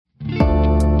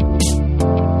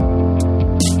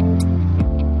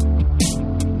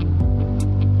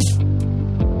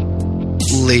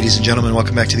Ladies and gentlemen,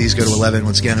 welcome back to These Go to 11.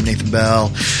 Once again, I'm Nathan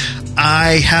Bell.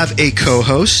 I have a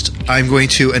co-host. I'm going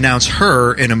to announce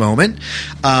her in a moment.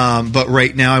 But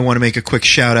right now I want to make a quick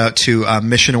shout out to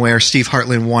Mission Aware. Steve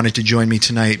Hartland wanted to join me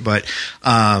tonight, but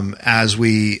as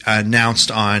we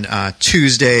announced on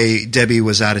Tuesday, Debbie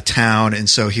was out of town, and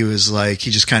so he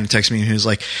just kind of texted me and he was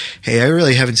like, hey, I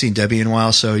really haven't seen Debbie in a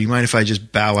while, so you mind if I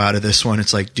just bow out of this one?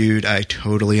 It's like, dude, I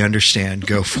totally understand.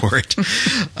 Go for it.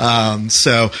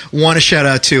 So want to shout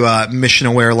out to Mission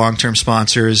Aware long-term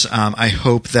sponsors. I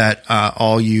hope that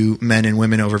all you men and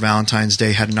women over Valentine's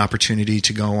Day had an opportunity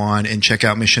to go on and check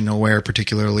out Mission Aware,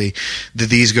 particularly the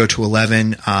These Go to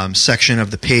 11 section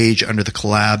of the page under the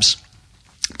collabs.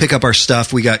 Pick up our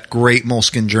stuff. We got great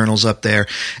Moleskine journals up there.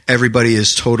 Everybody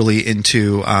is totally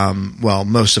into,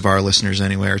 most of our listeners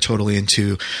anyway are totally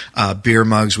into beer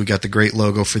mugs. We got the great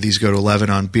logo for These Go to 11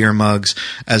 on beer mugs,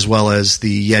 as well as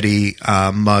the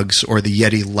Yeti mugs or the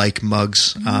Yeti-like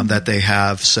mugs that they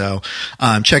have. So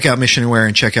check out Mission Aware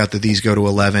and check out the These Go to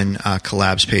 11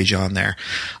 collabs page on there.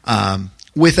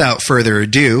 Without further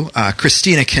ado,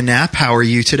 Christina Knapp, how are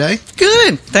you today?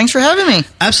 Good. Thanks for having me.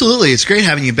 Absolutely. It's great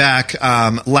having you back.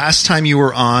 Last time you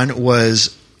were on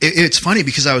was it's funny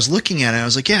because I was looking at it. I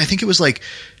was like, yeah, I think it was like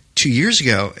 2 years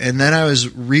ago. And then I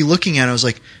was re-looking at it. I was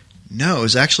like, no, it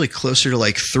was actually closer to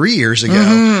like 3 years ago.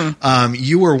 Mm-hmm.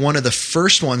 You were one of the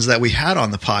first ones that we had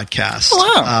on the podcast.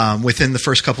 Oh, wow. Within the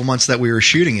first couple months that we were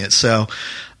shooting it. So,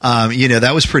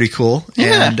 that was pretty cool.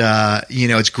 Yeah. And,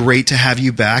 it's great to have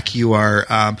you back. You are,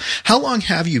 how long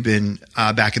have you been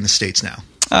back in the States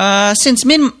now? Since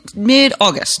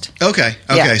mid-August. Okay.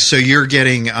 Yeah. So you're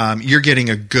getting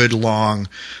a good long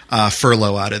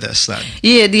furlough out of this then.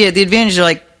 Yeah. The advantage of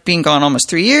like being gone almost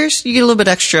 3 years, you get a little bit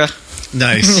extra.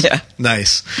 Nice. Yeah.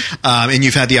 Nice. And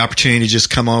you've had the opportunity to just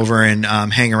come over and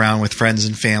hang around with friends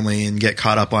and family and get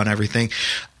caught up on everything.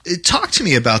 Talk to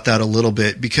me about that a little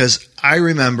bit, because I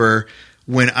remember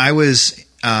when I was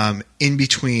in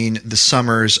between the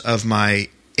summers of my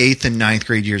 8th and 9th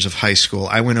grade years of high school,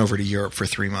 I went over to Europe for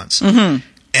 3 months. Mm-hmm.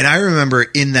 And I remember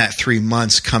in that 3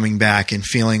 months coming back and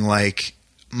feeling like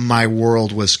my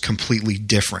world was completely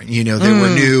different.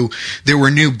 There were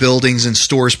new buildings and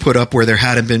stores put up where there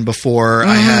hadn't been before.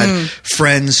 I had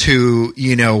friends who,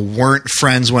 weren't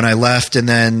friends when I left, and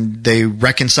then they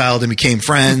reconciled and became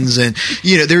friends. And,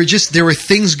 there were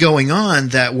things going on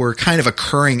that were kind of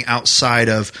occurring outside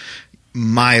of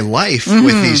my life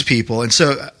with these people. And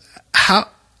so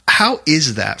how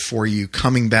is that for you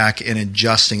coming back and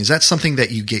adjusting? Is that something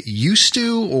that you get used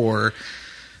to, or?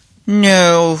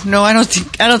 No, I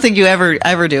don't think you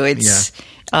ever do. It's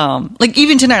like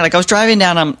even tonight, like I was driving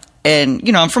down, and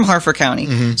I'm from Harford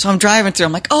County, so I'm driving through.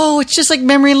 I'm like, oh, it's just like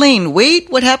memory lane. Wait,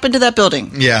 what happened to that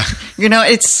building? Yeah,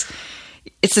 it's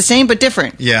the same but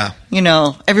different. Yeah,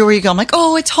 everywhere you go, I'm like,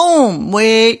 oh, it's home.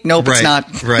 Wait, nope, right, it's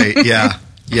not. Right? Yeah,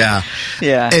 yeah,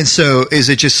 yeah. And so, is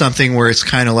it just something where it's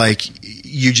kind of like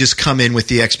you just come in with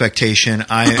the expectation,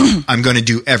 I'm going to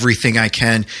do everything I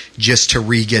can just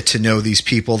to get to know these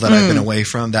people that I've been away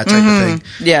from, that type of thing?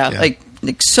 Yeah,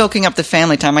 like soaking up the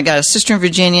family time. I got a sister in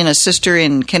Virginia and a sister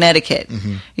in Connecticut,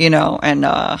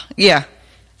 and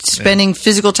spending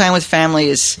physical time with family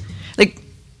is like,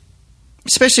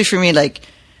 especially for me, like,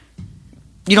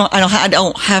 I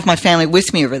don't have my family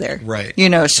with me over there. Right.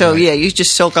 So right. Yeah, you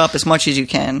just soak up as much as you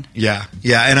can. Yeah.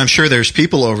 Yeah. And I'm sure there's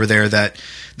people over there that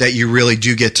you really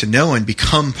do get to know and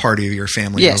become part of your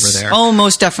family over there. Oh,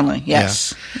 most definitely.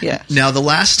 Yes. Yeah. Yes. Now, the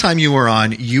last time you were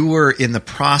on, you were in the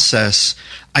process.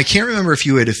 I can't remember if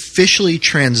you had officially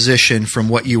transitioned from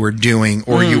what you were doing,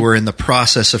 or you were in the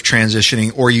process of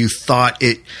transitioning, or you thought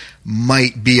it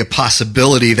might be a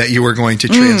possibility that you were going to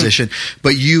transition,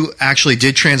 but you actually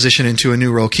did transition into a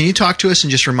new role. Can you talk to us and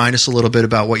just remind us a little bit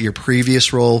about what your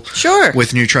previous role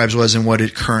with New Tribes was and what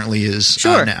it currently is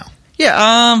now?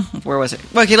 Yeah, where was it?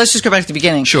 Okay, let's just go back to the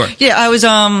beginning. Sure. Yeah, I was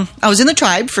in the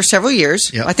tribe for several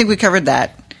years. Yep. I think we covered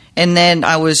that. And then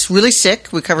I was really sick.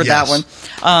 We covered that one.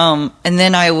 And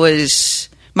then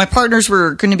my partners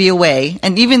were going to be away.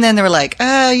 And even then they were like,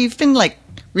 you've been like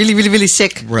really, really, really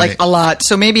sick, like a lot.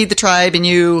 So maybe the tribe and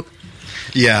you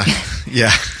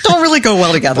don't really go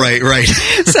well together. Right.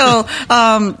 So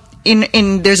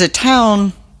there's a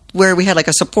town where we had like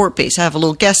a support base. I have a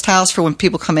little guest house for when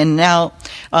people come in and out,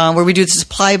 where we do the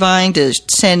supply buying to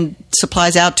send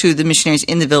supplies out to the missionaries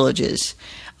in the villages.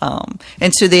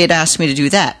 And so they had asked me to do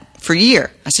that for a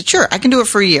year. I said, sure, I can do it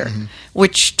for a year,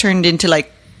 which turned into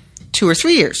like 2 or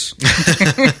 3 years.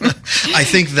 I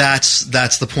think that's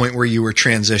the point where you were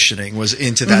transitioning, was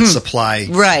into that supply,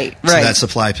 right, that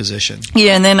supply position.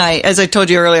 Yeah, and then as I told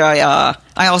you earlier,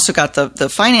 I also got the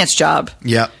finance job.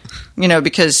 Yeah,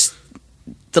 because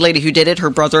the lady who did it, her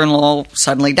brother-in-law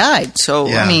suddenly died. So,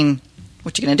 Yeah. I mean,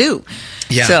 what you going to do?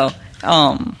 Yeah. So,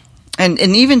 and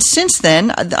even since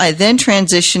then, I then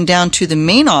transitioned down to the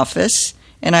main office,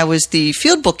 and I was the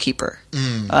field bookkeeper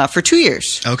for 2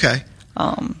 years. Okay.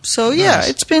 So, yeah, Nice.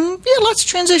 it's been lots of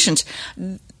transitions.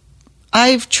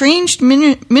 I've changed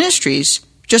ministries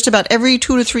just about every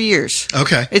 2 to 3 years.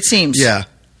 Okay. It seems. Yeah.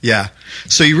 Yeah.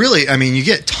 So you really, I mean, you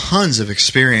get tons of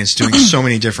experience doing so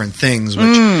many different things, which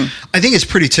I think is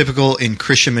pretty typical in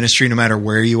Christian ministry, no matter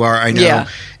where you are. I know Yeah.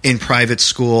 in private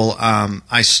school,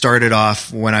 I started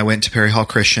off when I went to Perry Hall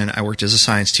Christian. I worked as a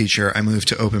science teacher. I moved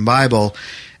to Open Bible,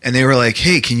 and they were like,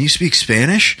 "Hey, can you speak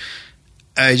Spanish?"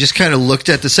 I just kind of looked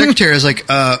at the secretary. I was like,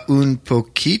 un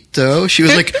poquito. She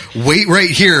was like, wait right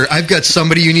here. I've got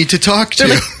somebody you need to talk to.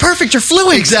 They're like, perfect, you're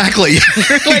fluent. Exactly.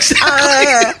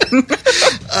 Exactly.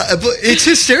 But it's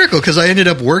hysterical because I ended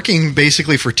up working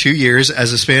basically for 2 years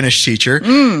as a Spanish teacher.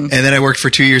 And then I worked for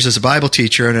 2 years as a Bible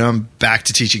teacher, and I'm back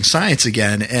to teaching science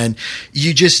again. And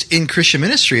you just, in Christian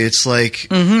ministry, it's like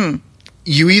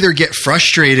you either get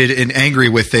frustrated and angry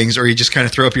with things, or you just kind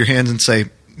of throw up your hands and say,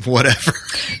 whatever.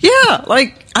 Yeah,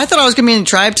 like I thought I was going to be in the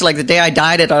tribe to like the day I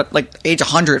died at like age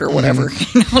 100 or whatever.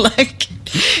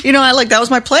 That was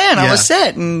my plan. I Yeah. was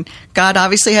set, and God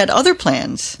obviously had other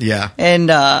plans. Yeah. And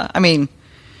I mean,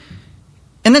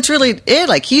 and that's really it.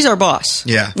 Like He's our boss.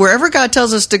 Yeah. Wherever God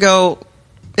tells us to go,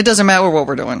 it doesn't matter what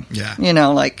we're doing. Yeah.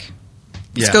 Let's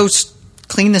Yeah. go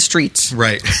clean the streets.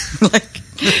 Right. Right.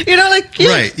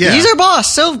 Yeah. He's our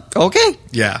boss. So okay.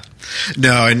 Yeah.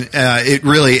 No, and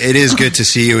it is good to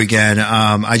see you again.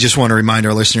 I just want to remind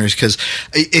our listeners, because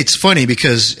it's funny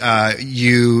because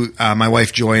my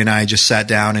wife Joy and I just sat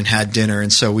down and had dinner,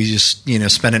 and so we just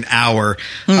spent an hour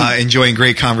enjoying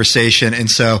great conversation, and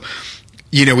so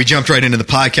we jumped right into the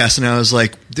podcast, and I was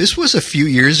like, this was a few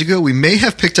years ago. We may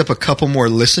have picked up a couple more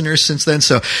listeners since then.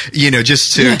 So,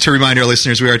 just to remind our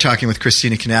listeners, we are talking with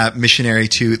Christina Knapp, missionary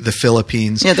to the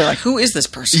Philippines. Yeah, they're like, who is this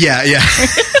person? Yeah.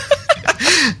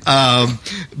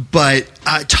 But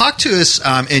talk to us,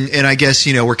 and I guess,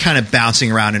 we're kind of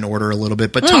bouncing around in order a little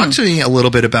bit, but talk to me a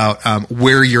little bit about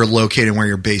where you're located and where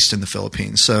you're based in the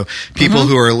Philippines. So people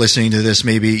who are listening to this,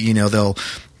 maybe, they'll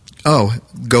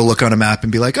go look on a map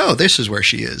and be like, oh, this is where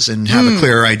she is, and have a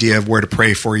clearer idea of where to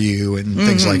pray for you and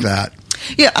things like that.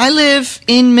 Yeah, I live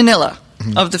in Manila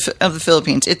of the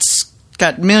Philippines. It's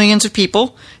got millions of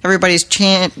people. Everybody's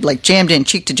jammed in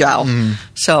cheek to jowl.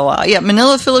 So,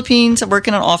 Manila, Philippines. I work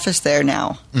in an office there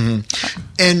now.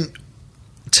 And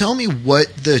tell me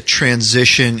what the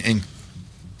transition and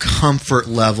comfort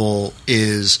level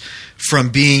is from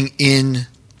being in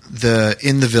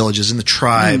the villages, in the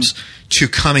tribes, to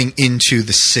coming into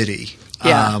the city.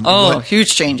 Yeah. Huge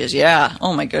changes. Yeah.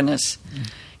 Oh my goodness.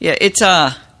 Yeah. It's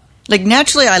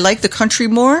naturally I like the country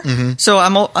more, so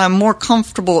I'm more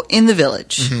comfortable in the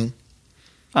village.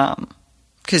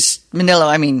 Because Manila,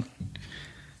 I mean,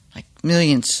 like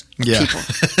millions of people.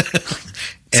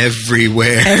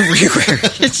 Everywhere.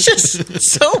 It's just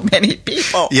so many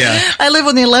people. Yeah. I live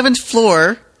on the 11th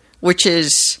floor, which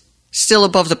is still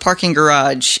above the parking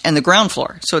garage and the ground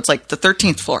floor. So it's like the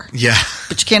 13th floor. Yeah.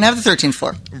 But you can't have the 13th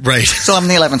floor. Right. So I'm on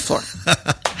the 11th floor.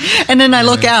 And then I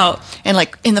look out, and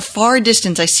like in the far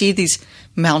distance, I see these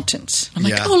mountains. I'm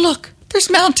like, oh, look, there's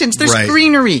mountains. There's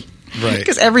greenery. Right.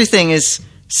 Because everything is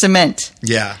cement.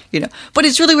 Yeah. But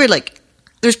it's really weird. Like,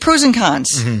 there's pros and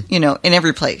cons, in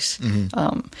every place.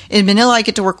 In Manila, I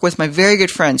get to work with my very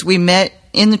good friends. We met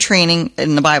in the training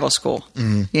in the Bible school,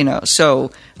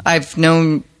 so I've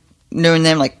known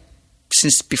them like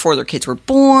since before their kids were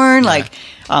born. Like,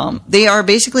 they are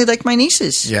basically like my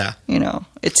nieces. Yeah.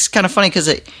 It's kind of funny because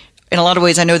in a lot of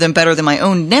ways I know them better than my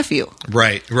own nephew.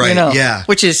 Right. Yeah.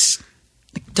 Which is,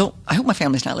 I hope my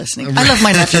family's not listening. I love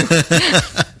my nephew.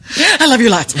 I love you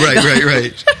lots.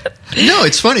 Right. No,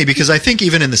 it's funny because I think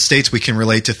even in the States we can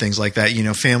relate to things like that.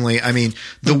 Family. I mean,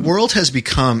 the world has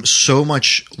become so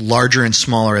much larger and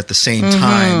smaller at the same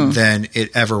time than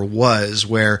it ever was,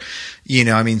 where,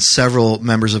 several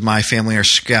members of my family are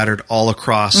scattered all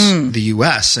across the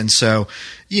U.S. And so,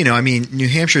 New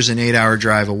Hampshire's an 8-hour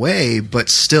drive away, but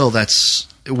still that's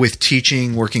with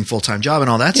teaching, working full-time job and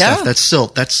all that stuff.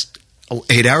 That's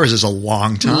 8 hours is a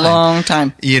long time. Long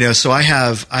time. So I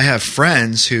have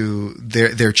friends who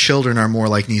their children are more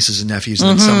like nieces and nephews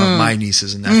than some of my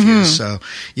nieces and nephews. So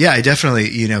yeah, I definitely,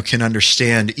 can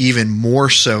understand even more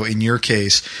so in your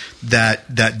case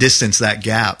that distance, that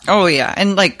gap. Oh yeah.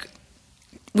 And like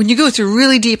when you go through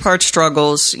really deep heart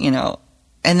struggles,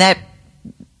 and that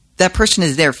person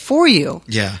is there for you.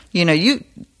 Yeah.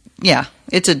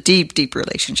 It's a deep, deep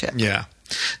relationship. Yeah.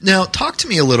 Now, talk to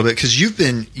me a little bit, because you have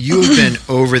been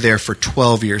over there for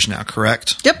 12 years now,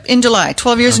 correct? Yep, in July.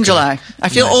 12 years in July. I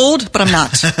feel old, but I'm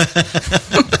not.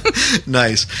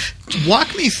 Nice.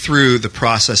 Walk me through the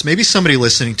process. Maybe somebody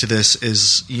listening to this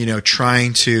is,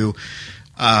 trying to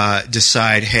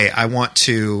decide, hey, I want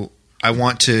to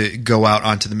go out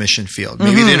onto the mission field.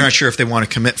 Maybe they're not sure if they want to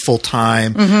commit full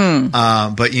time,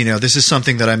 but this is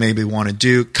something that I maybe want to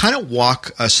do. Kind of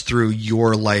walk us through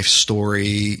your life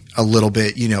story a little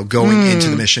bit, going into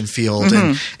the mission field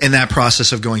and that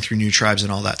process of going through New Tribes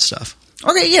and all that stuff.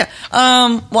 Okay, yeah.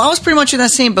 Well, I was pretty much in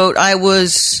that same boat. I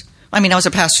was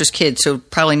a pastor's kid, so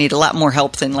probably need a lot more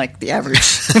help than like the average.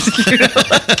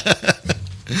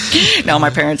 No, my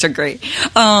parents are great.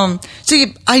 I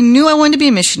knew I wanted to be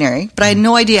a missionary, but I had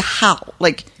no idea how.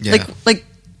 Like,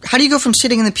 how do you go from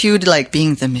sitting in the pew to like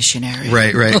being the missionary?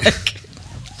 Right. Get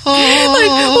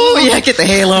the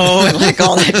halo and like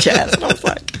all that jazz. And I was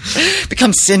like,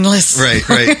 become sinless. Right.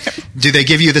 Do they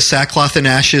give you the sackcloth and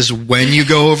ashes when you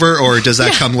go over, or does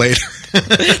that come later?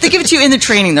 They give it to you in the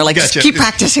training. They're like, gotcha. Just keep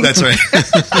practicing. That's right.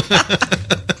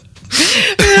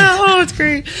 It's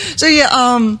great. So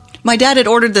my dad had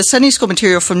ordered the Sunday school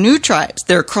material from New Tribes,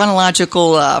 their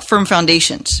chronological firm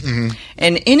foundations.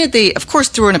 And in it, they, of course,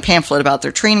 threw in a pamphlet about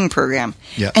their training program.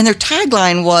 Yeah. And their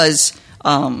tagline was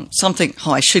something,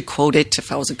 I should quote it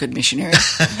if I was a good missionary,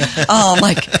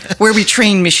 like, where we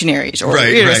train missionaries. Or,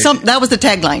 that was the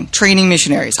tagline, training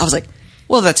missionaries. I was like,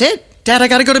 well, that's it. Dad, I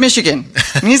got to go to Michigan.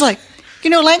 And he's like,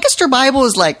 Lancaster Bible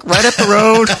is like right up the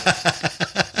road.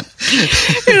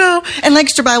 And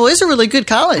Lancaster Bible is a really good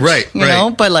college. Right.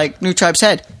 But like New Tribe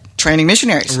said, training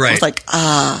missionaries. Right. I was like,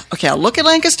 okay, I'll look at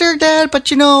Lancaster, Dad, but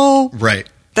Right.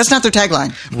 that's not their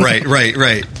tagline.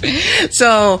 Right.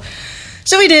 So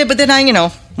we did, but then I,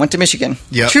 went to Michigan.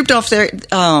 Yep. Trooped off there.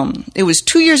 It was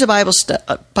 2 years of Bible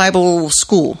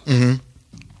school.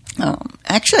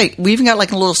 Actually, we even got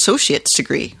like a little associate's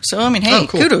degree. So, hey,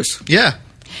 cool. Kudos. Yeah.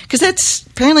 Because that's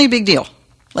apparently a big deal.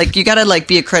 Like, you got to like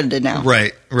be accredited now.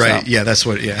 Right. So. Yeah, that's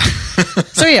what. Yeah.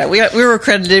 So we were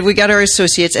accredited. We got our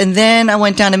associates, and then I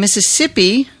went down to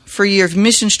Mississippi for a year of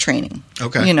missions training.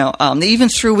 Okay. They even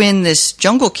threw in this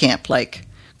jungle camp, like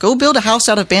go build a house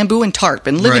out of bamboo and tarp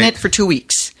and live in it for 2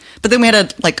 weeks. But then we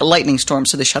had a lightning storm,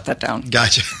 so they shut that down.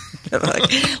 Gotcha.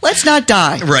 Like, let's not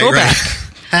die. Go back.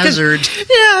 Hazard.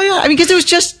 Yeah. Because it was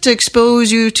just to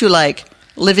expose you to like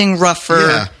living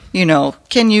rougher. Yeah. Can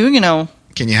you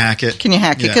hack it? Can you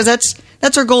hack it? Because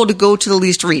that's our goal, to go to the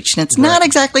least reach. And it's not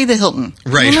exactly the Hilton.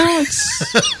 Right.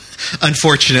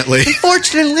 Unfortunately,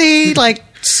 like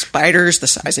spiders the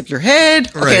size of your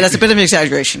head. Okay, that's a bit of an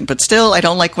exaggeration, but still, I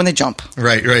don't like when they jump.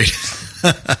 Right.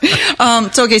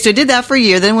 So I did that for a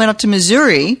year, then went up to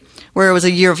Missouri, where it was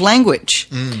a year of language.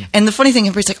 And the funny thing,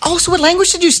 everybody's like, oh, so what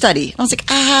language did you study? And I was like,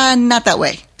 not that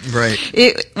way. Right.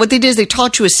 What they did is they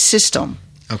taught you a system.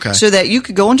 Okay. So that you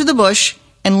could go into the bush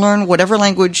and learn whatever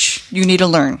language you need to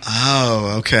learn.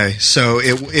 Oh, okay. So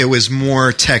it was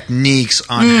more techniques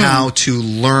on how to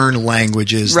learn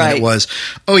languages than it was,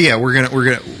 we're gonna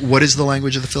what is the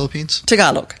language of the Philippines?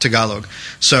 Tagalog.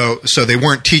 So they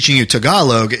weren't teaching you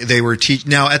Tagalog, they were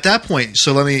now at that point,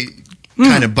 so let me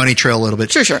kind of bunny trail a little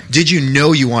bit. Sure. Did you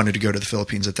know you wanted to go to the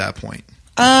Philippines at that point?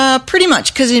 Pretty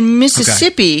much, because in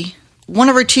Mississippi, one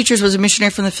of our teachers was a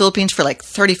missionary from the Philippines for like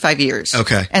 35 years.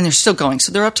 Okay. And they're still going.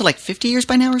 So they're up to like 50 years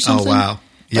by now or something. Oh, wow.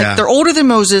 Yeah. Like, they're older than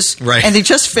Moses. Right. And they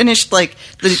just finished like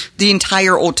the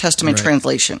entire Old Testament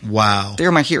translation. Wow.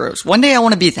 They're my heroes. One day I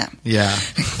want to be them. Yeah.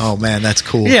 Oh, man, that's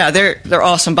cool. Yeah, they're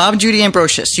awesome. Bob and Judy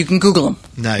Ambrosius. You can Google them.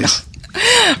 Nice.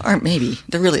 No. Or maybe.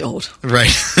 They're really old.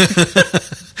 Right.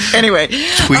 Anyway.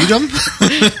 Tweet them?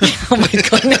 Oh, my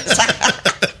goodness.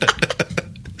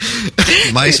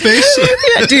 MySpace?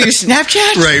 Yeah, do you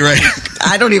Snapchat? Right.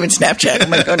 I don't even Snapchat. Oh,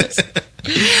 my goodness.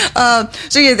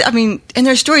 And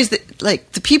there are stories that,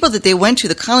 like, the people that they went to,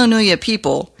 the Kalanuya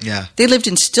people, they lived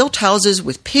in stilt houses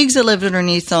with pigs that lived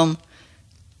underneath them.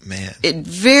 Man.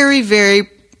 Very, very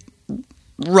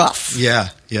rough. Yeah.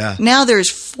 Now there's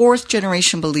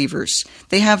fourth-generation believers.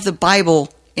 They have the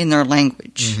Bible in their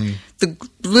language. The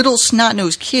little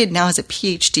snot-nosed kid now has a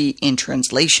PhD in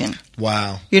translation.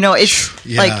 Wow. It's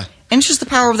like, and it's just the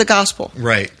power of the gospel.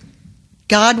 Right.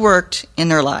 God worked in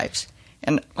their lives.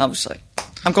 And I was like,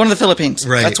 I'm going to the Philippines.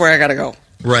 Right. That's where I got to go.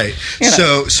 Right.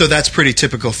 So that's pretty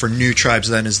typical for New Tribes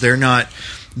then, is they're not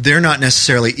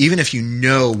necessarily, even if you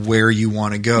know where you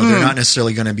want to go, they're not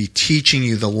necessarily going to be teaching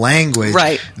you the language.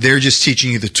 Right. They're just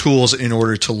teaching you the tools in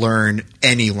order to learn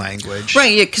any language.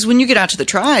 Right, yeah, because when you get out to the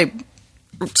tribe,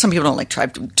 some people don't like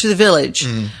tribe, to the village,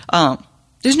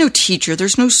 there's no teacher,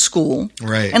 there's no school.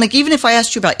 Right. And like, even if I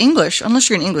asked you about English, unless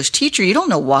you're an English teacher, you don't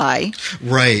know why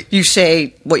Right. you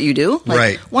say what you do. Like,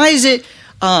 Right. Why is it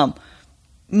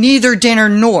neither dinner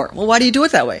nor? Well, why do you do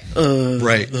it that way?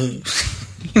 Right.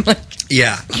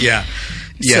 Yeah. Yeah.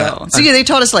 Yeah. So yeah, they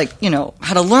taught us like,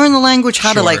 how to learn the language,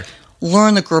 how to Sure. like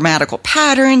learn the grammatical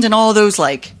patterns and all those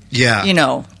like, Yeah.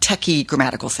 techie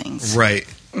grammatical things. Right.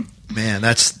 Man,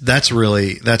 that's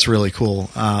really cool.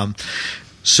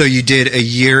 So you did a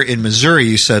year in Missouri,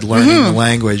 you said, learning the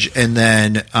language, and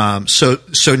then so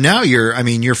now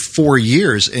you're 4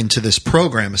 years into this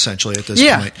program essentially at this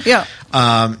point. Yeah.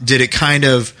 Did it kind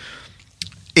of,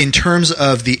 in terms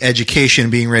of the education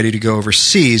being ready to go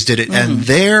overseas, did it end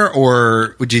there,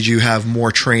 or did you have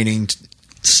more training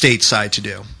stateside to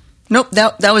do? Nope,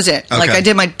 that was it. Okay. Like, I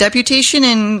did my deputation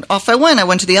and off I went. I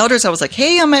went to the elders. I was like,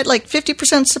 hey, I'm at like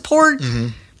 50% support.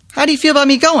 How do you feel about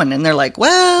me going? And they're like,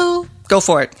 well, go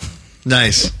for it.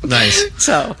 Nice.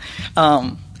 So,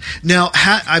 Now,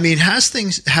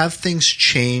 have things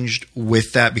changed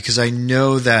with that? Because I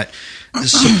know that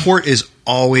support is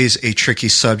always a tricky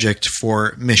subject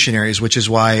for missionaries, which is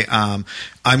why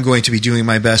I'm going to be doing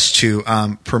my best to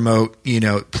promote,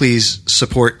 please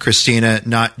support Christina,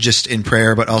 not just in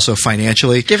prayer, but also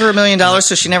financially. give her $1 million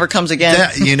so she never comes again.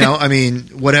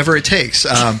 Whatever it takes.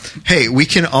 Hey, we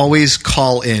can always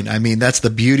call in. I mean, that's the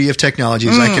beauty of technology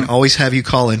is I can always have you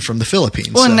call in from the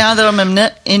Philippines. Well, So- now that I'm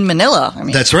in Manila,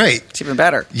 That's right. it's even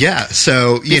better. Yeah.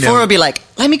 So, Before it would be like,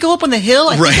 let me go up on the hill.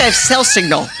 I Right. think I have cell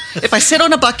signal. If I sit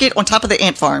on a bucket on top of the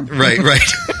ant farm. Right.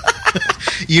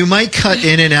 You might cut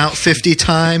in and out 50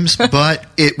 times, but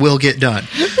it will get done.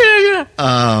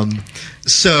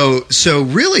 So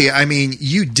really, I mean,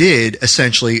 you did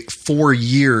essentially 4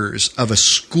 years of a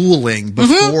schooling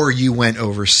before you went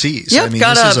overseas. Yep, I mean,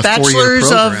 got this is a 4-year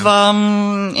bachelor's of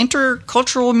program.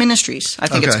 intercultural ministries, I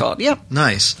think it's called. Yep.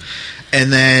 Nice.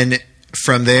 And then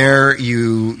from there,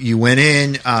 you went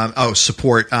in.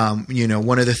 Support.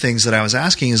 One of the things that I was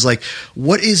asking is like,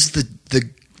 what is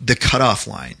the cutoff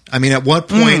line? I mean, at what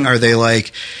point are they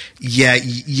like, yeah,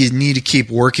 you need to keep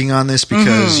working on this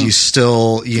because you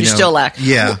still, you still lack.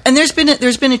 Yeah. Well, and there's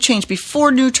been a change.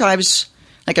 Before new tribes,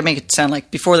 like I make it sound like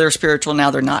before they were spiritual,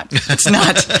 now they're not. It's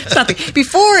not. It's not.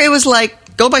 Before it was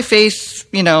like go by faith.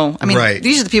 I mean, Right.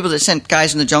 these are the people that sent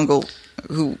guys in the jungle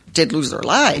who did lose their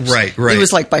lives. Right. It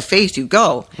was like by faith you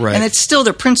go. Right. And it's still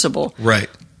their principle. Right.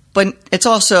 But it's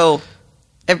also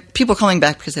people coming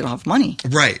back because they don't have money.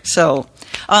 Right. So,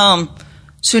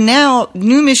 so now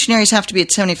new missionaries have to be at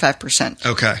 75%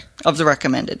 Okay. of the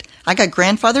recommended. I got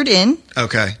grandfathered in.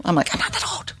 Okay. I'm like, I'm not that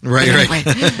old. Right, But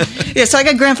right. Yeah, so I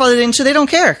got grandfathered in, so they don't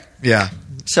care. Yeah.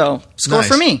 So score Nice.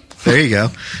 for me, There you go.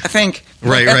 I think.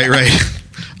 Right.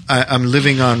 I'm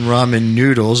living on ramen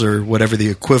noodles or whatever the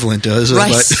equivalent does.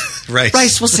 Rice. But, rice.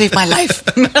 Rice will save my life.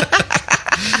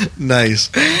 Nice.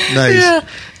 Yeah.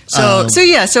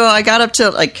 So I got up to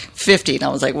like 50, and I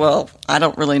was like, well, I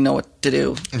don't really know what to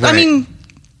do. I Right. mean,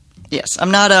 yes,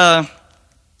 I'm not I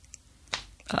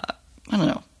don't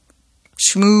know,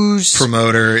 schmooze.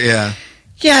 Promoter. Yeah.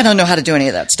 Yeah, I don't know how to do any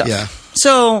of that stuff. Yeah.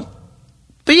 So,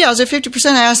 but yeah, I was at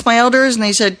 50%. I asked my elders, and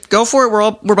they said, "Go for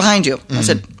it. We're behind you." I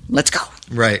said, "Let's go."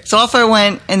 Right. So off I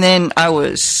went, and then I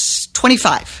was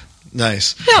 25.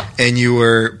 Nice. Yeah. And you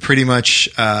were pretty much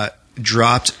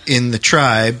dropped in the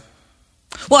tribe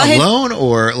Well, alone,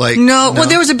 or like no. Well,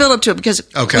 there was a build up to it because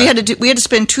Okay. we had to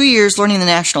spend 2 years learning the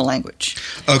national language.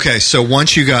 Okay, so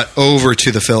once you got over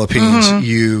to the Philippines,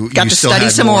 you Got you to still study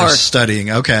had some more more. studying.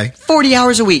 Okay, 40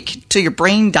 hours a week till your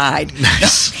brain died.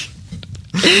 nice.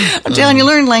 I'm telling you,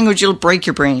 learn language, you'll break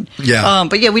your brain. Yeah.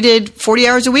 But yeah, we did 40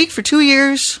 hours a week for 2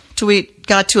 years till we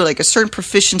got to like a certain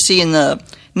proficiency in the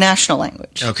national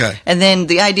language. Okay. And then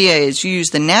the idea is you use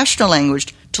the national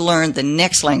language to learn the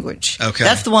next language. Okay.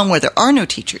 That's the one where there are no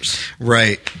teachers.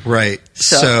 Right.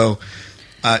 So,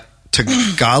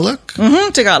 Tagalog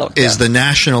Tagalog. is the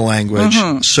national language.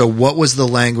 So, what was the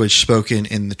language spoken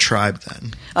in the tribe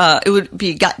then? It would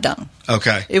be Gatdang.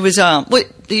 Okay. It was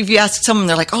if you ask someone,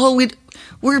 they're like, "Oh,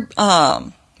 we're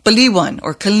Baliwan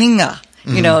or Kalinga,"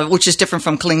 which is different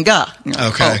from Kalinga. You're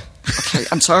like, Okay. "Oh, okay,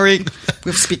 I'm sorry,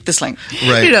 we speak this language."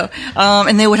 Right.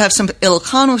 And they would have some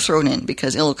Ilocano thrown in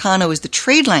because Ilocano is the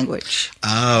trade language.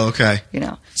 Oh, okay.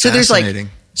 So there's like Fascinating.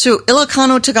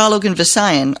 Ilocano, Tagalog, and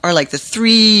Visayan are like the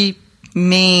three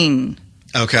main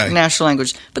Okay. national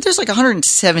languages, but there's like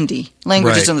 170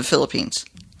 languages Right. in the Philippines.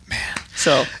 Man.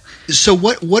 So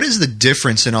what is the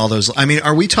difference in all those? I mean,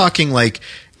 are we talking like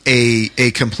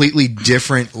a completely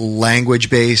different language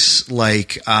base,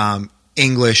 like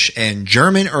English and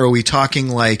German, or are we talking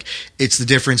like it's the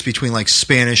difference between like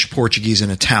Spanish, Portuguese,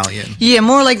 and Italian? Yeah,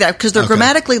 more like that because they're Okay.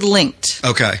 grammatically linked.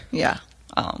 Okay. Yeah.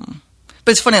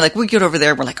 But it's funny, like we get over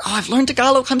there, we're like, oh, I've learned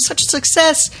Tagalog, I'm such a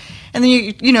success. And then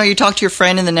you talk to your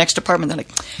friend in the next apartment, they're like,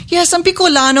 yes, I'm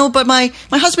Bicolano, but my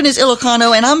husband is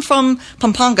Ilocano, and I'm from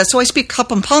Pampanga, so I speak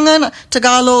Kapampangan,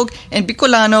 Tagalog, and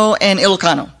Bicolano, and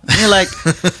Ilocano. And you're like,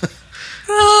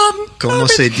 Como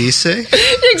se dice?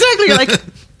 exactly. You're like,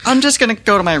 I'm just going to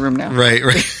go to my room now. Right.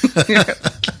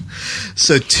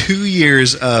 So 2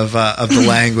 years of the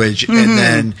language, and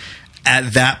then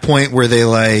at that point where they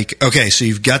like, okay, so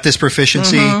you've got this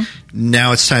proficiency,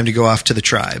 now it's time to go off to the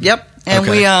tribe. Yep. And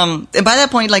Okay. and by that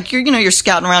point, like you're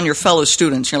scouting around your fellow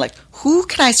students. You're like, who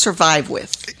can I survive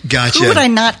with? Gotcha. Who would I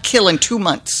not kill in 2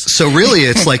 months? So really,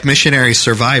 it's like missionary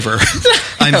survivor.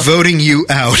 I'm voting you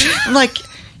out. I'm like,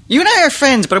 you and I are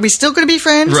friends, but are we still going to be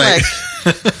friends? Right.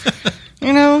 Like,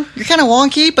 you're kind of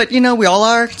wonky, but we all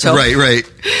are. So. Right.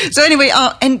 So anyway,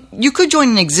 and you could join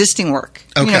an existing work.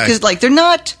 Okay. Because like they're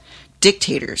not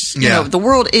dictators. Yeah. The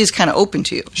world is kind of open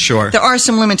to you. Sure. There are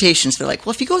some limitations. They're like,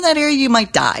 well, if you go in that area, you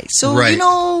might die. So Right.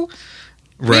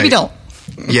 maybe Right. don't.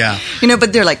 Yeah.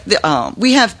 But they're like,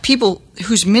 we have people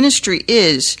whose ministry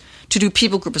is to do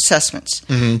people group assessments.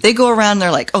 Mm-hmm. They go around,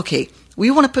 they're like, okay,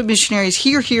 we want to put missionaries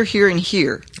here, here, here, and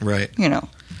here. Right.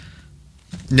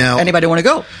 Now, anybody want to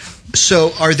go? So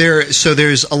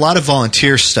there's a lot of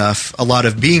volunteer stuff, a lot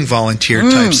of being volunteer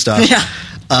type stuff.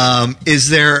 Yeah. Is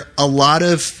there a lot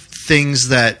of things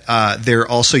that they're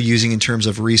also using in terms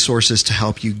of resources to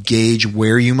help you gauge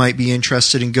where you might be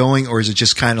interested in going, or is it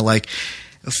just kind of like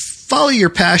follow your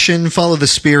passion, follow the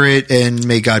Spirit, and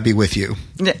may God be with you?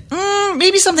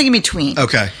 Maybe something in between.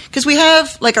 Okay. Because we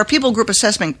have like our people group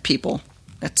assessment people.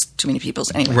 That's too many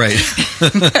peoples anyway.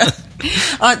 Right.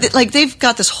 Like they've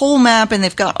got this whole map, and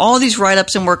they've got all these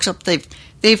write-ups and workshops.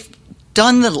 They've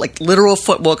done the like literal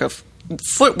footwork of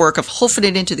hoofing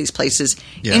it into these places,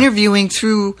 Yeah. interviewing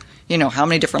through how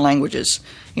many different languages.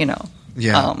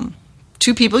 Yeah.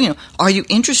 To people, are you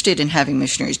interested in having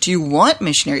missionaries? Do you want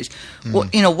missionaries? Well,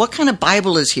 what kind of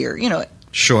Bible is here?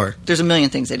 Sure. There's a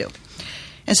million things they do,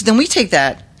 and so then we take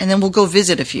that, and then we'll go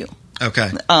visit a few.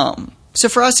 Okay. So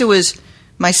for us, it was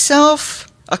myself,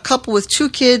 a couple with 2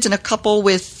 kids, and a couple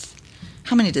with,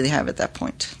 how many did they have at that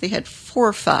point? They had 4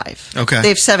 or 5. Okay. They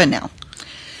have 7 now.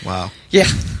 Wow. Yeah.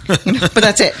 But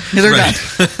that's it. They're Right.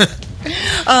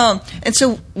 done. And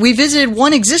so we visited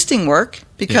one existing work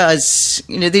because,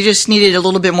 they just needed a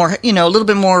little bit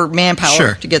more manpower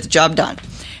Sure. to get the job done.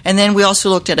 And then we also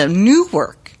looked at a new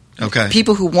work. Okay.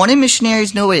 People who wanted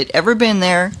missionaries, nobody had ever been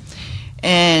there.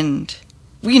 And,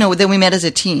 then we met as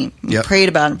a team. We Yep. prayed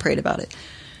about it.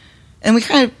 And we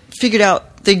kind of figured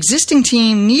out the existing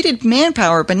team needed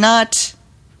manpower, but not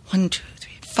 1, 2,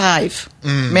 3, 5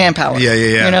 manpower.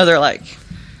 Yeah. They're like,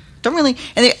 don't really.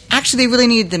 And they really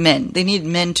needed the men. They needed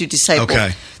men to disciple.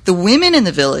 Okay. The women in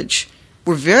the village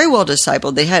were very well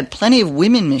discipled. They had plenty of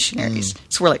women missionaries.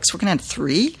 So we're going to have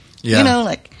 3?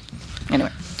 Yeah.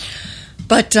 Anyway.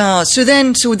 But so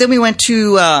then we went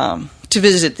to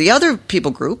visit the other people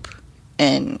group,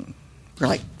 and we're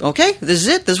like, okay, this is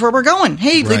it. This is where we're going.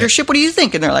 Hey, Right. leadership, what do you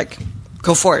think? And they're like,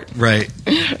 go for it. Right.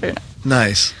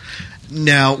 Nice.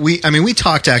 Now, we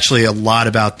talked actually a lot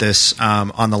about this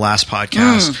on the last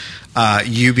podcast.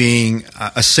 You being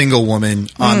a single woman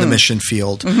on the mission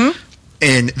field.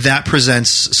 And that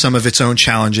presents some of its own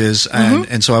challenges.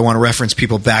 And so I want to reference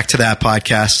people back to that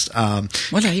podcast.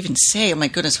 What did I even say? Oh, my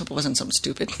goodness, hope it wasn't something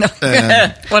stupid. No.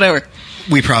 Whatever.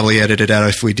 We probably edited it out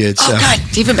if we did. So. Oh,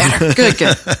 good. Even better. Good.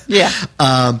 Yeah.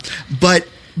 But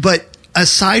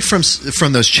aside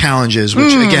from those challenges,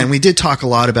 which again, we did talk a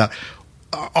lot about,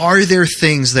 are there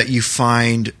things that you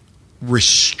find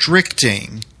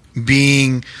restricting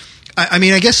being, I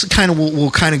guess kind of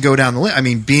we'll kind of go down the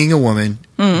list. Being a woman,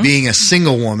 being a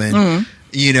single woman,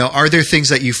 are there things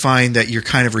that you find that you're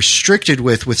kind of restricted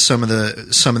with some of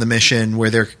the mission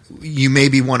where you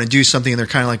maybe want to do something and they're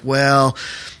kind of like, well,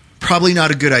 probably not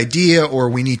a good idea, or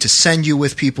we need to send you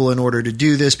with people in order to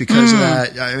do this because of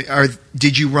that.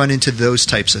 Did you run into those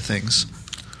types of things?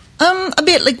 A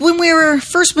bit. Like when we were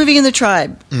first moving in the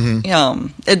tribe,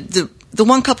 the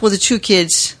one couple with the 2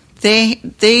 kids, they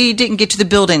didn't get to the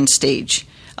build-in stage.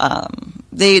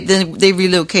 They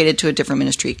relocated to a different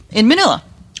ministry in Manila.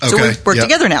 So we work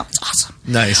together now. It's awesome.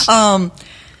 Nice.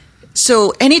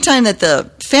 So anytime that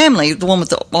the family, the one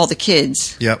with all the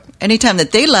kids, anytime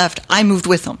that they left, I moved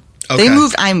with them. Okay. They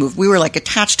moved, I moved. We were like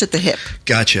attached at the hip.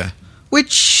 Gotcha.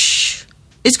 Which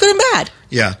is good and bad.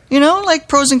 Yeah. Like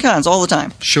pros and cons all the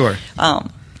time. Sure.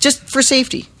 just for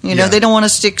safety. You know, Yeah. they don't want to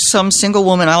stick some single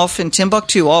woman off in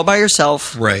Timbuktu all by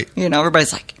herself. Right. You know,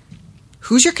 everybody's like,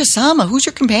 who's your kasama? Who's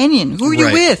your companion? Who are you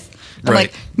Right. with? I'm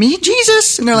Right. like, me and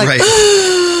Jesus. And they're like,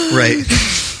 Right. Right.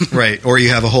 Right. Or you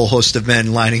have a whole host of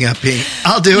men lining up being,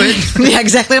 I'll do it. yeah,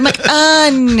 exactly. I'm like,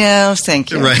 no, thank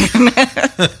you. Right.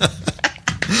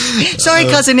 Sorry,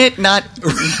 cousin it, not.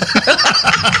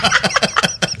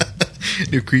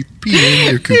 You're creepy.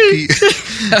 You're creepy.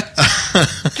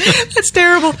 That's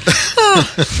terrible.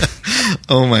 Oh.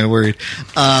 Oh, my word.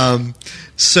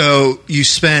 So you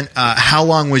spent, how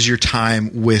long was your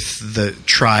time with the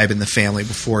tribe and the family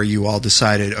before you all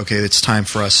decided, okay, it's time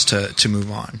for us to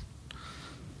move on?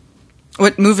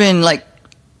 What, moving, like,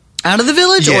 out of the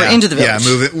village or into the village?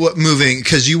 Yeah, moving,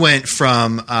 because you went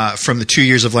from the 2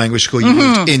 years of language school, you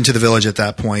moved into the village at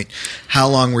that point. How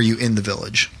long were you in the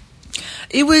village?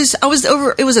 It was a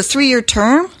 3-year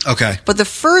term. Okay. But the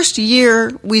first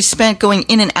year we spent going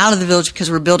in and out of the village because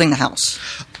we were building the house.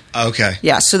 Okay.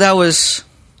 Yeah, so that was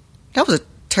a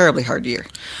terribly hard year.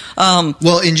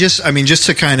 Well, and just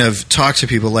to kind of talk to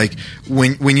people, like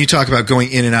when you talk about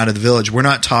going in and out of the village, we're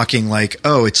not talking like,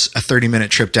 oh, it's a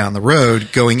 30-minute trip down the road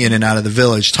going in and out of the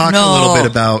village. Talk a little bit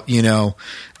about,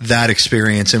 that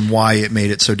experience and why it made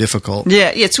it so difficult.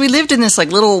 Yeah. So we lived in this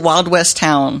like little Wild West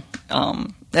town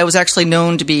that was actually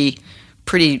known to be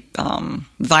pretty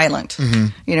violent,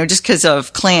 just because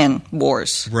of clan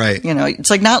wars. Right. It's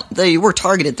like not they were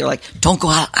targeted. They're like, don't go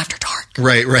out after dark.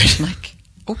 Right. I'm like,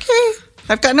 okay,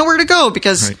 I've got nowhere to go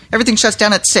because everything shuts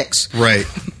down at 6. Right.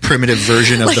 Primitive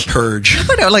version of the purge.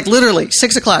 I know, like literally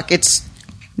 6 o'clock. It's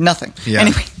nothing. Yeah.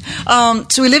 Anyway,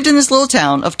 so we lived in this little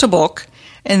town of Tabuk,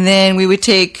 and then we would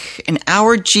take an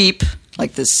hour Jeep,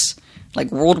 like this,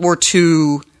 like World War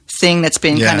II thing that's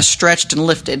been kind of stretched and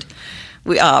lifted.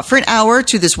 We, for an hour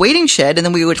to this waiting shed, and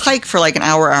then we would hike for like an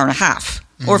hour and a half.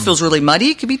 Or if it was really muddy,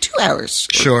 it could be 2 hours.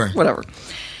 Sure. Whatever.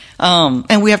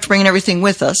 And we have to bring in everything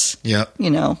with us. Yep.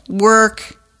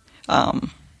 Work, and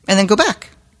then go back.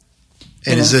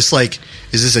 And is this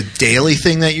a daily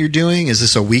thing that you're doing? Is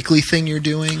this a weekly thing you're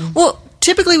doing? Well,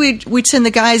 typically we'd send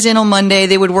the guys in on Monday.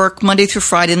 They would work Monday through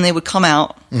Friday, and they would come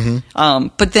out.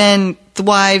 But then the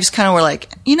wives kind of were like,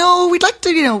 we'd like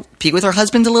to, be with our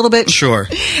husbands a little bit. Sure.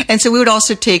 And so we would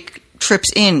also take trips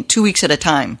in 2 weeks at a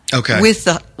time. Okay. With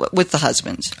the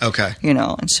husbands. Okay.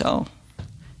 And so,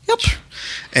 yep.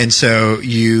 And so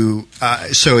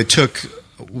so it took,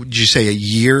 did you say a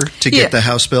year to get the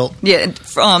house built? Yeah,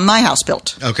 my house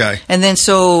built. Okay. And then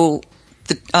so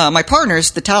my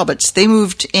partners, the Talbots, they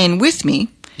moved in with me.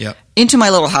 Yep. Into my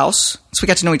little house. So we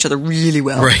got to know each other really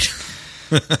well. Right.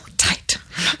 Tight.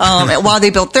 While they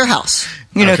built their house.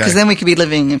 Because then we could be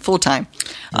living in full time.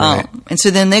 Right. And so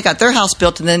then they got their house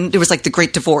built, and then there was like the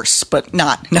great divorce, but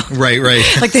not. No. Right.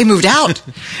 Like they moved out.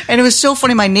 And it was so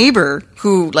funny. My neighbor,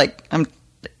 who I'm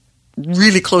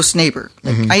really close neighbor.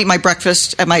 I eat my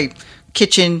breakfast at my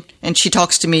kitchen, and she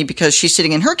talks to me because she's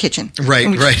sitting in her kitchen. Right.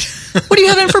 What are you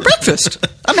having for breakfast?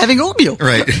 I'm having oatmeal.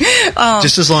 Right.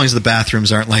 Just as long as the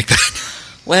bathrooms aren't like that.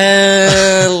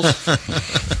 Well,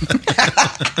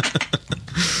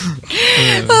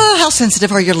 how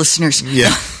sensitive are your listeners?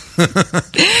 Yeah.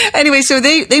 Anyway, so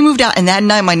they moved out, and that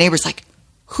night my neighbor's like,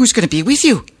 "Who's going to be with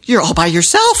you? You're all by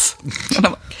yourself." And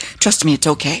I'm like, "Trust me, it's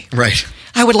okay. Right.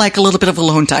 I would like a little bit of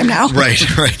alone time now." Right.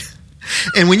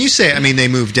 And when you say, they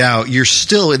moved out, you're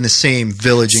still in the same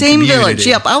village and Same community. village,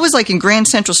 yep. I was like in Grand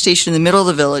Central Station in the middle of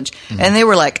the village, and they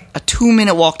were like a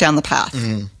 2-minute walk down the path.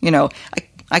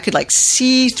 I could like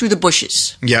see through the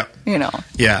bushes. Yeah.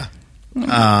 Yeah.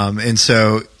 Mm-hmm. And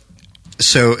so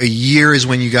a year is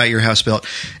when you got your house built,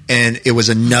 and it was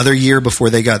another year before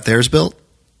they got theirs built?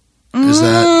 Is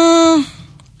that...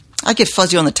 I get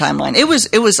fuzzy on the timeline. It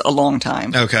was a long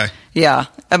time. Okay. Yeah.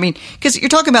 Because you're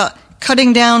talking about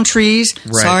cutting down trees.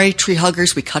 Right. Sorry, tree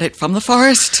huggers, we cut it from the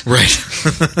forest. Right.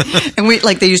 And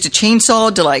they used a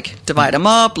chainsaw to divide them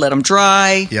up, let them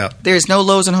dry. Yeah. There's no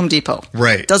Lowe's and Home Depot.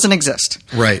 Right. Doesn't exist.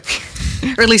 Right.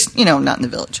 Or at least, not in the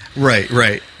village.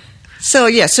 Right. So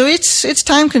it's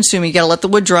time consuming. You got to let the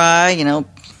wood dry,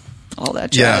 all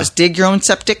that jazz. Yeah. Dig your own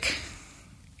septic.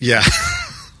 Yeah.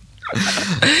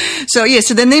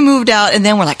 So then they moved out, and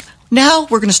then we're like, now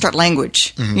we're going to start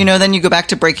language. Then you go back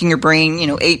to breaking your brain,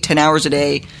 8-10 hours a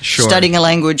day, Sure. studying a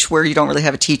language where you don't really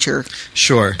have a teacher.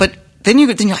 Sure. But then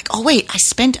you're like, oh wait, I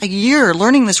spent a year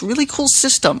learning this really cool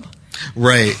system.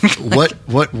 Right.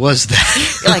 What was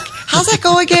that? You're like, how's that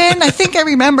go again? I think I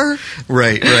remember.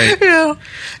 Right. Yeah.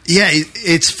 Yeah,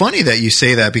 it's funny that you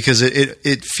say that because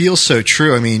it feels so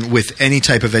true. With any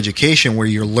type of education where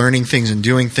you're learning things and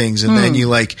doing things, and then you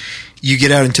you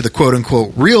get out into the quote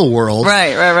unquote real world.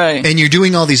 Right. And you're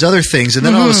doing all these other things. And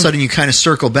then all of a sudden you kind of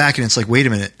circle back and it's like, wait a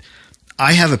minute.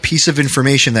 I have a piece of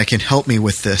information that can help me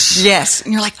with this. Yes.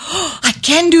 And you're like, oh, I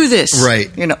can do this.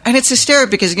 Right. You know, and it's hysterical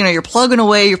because, you know, you're plugging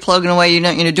away, you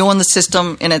know, doing the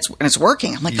system and it's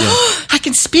working. I'm like, oh, I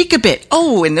can speak a bit.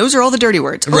 Oh, and those are all the dirty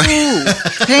words. Right. Oh,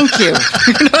 thank you.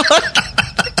 You know?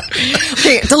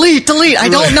 Okay, delete. I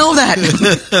don't know that.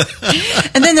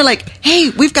 And then they're like,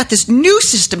 hey, we've got this new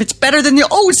system. It's better than the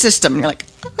old system. And you're like,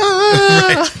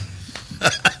 ah.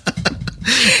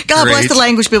 God bless the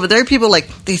language people. There are people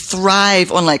like they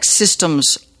thrive on like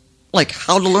systems, like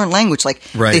how to learn language. Like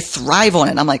they thrive on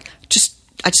it. I'm like,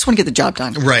 I just want to get the job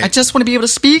done. Right. I just want to be able to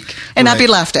speak and not be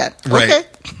laughed at. Right. Okay.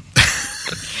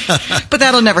 But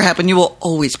that'll never happen. You will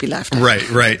always be laughed at. Right.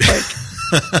 Like,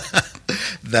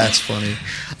 that's funny.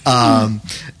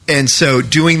 And so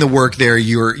doing the work there,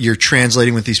 you're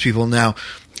translating with these people now.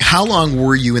 How long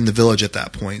were you in the village at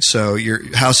that point? So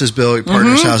your house is built, your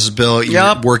partner's house is built,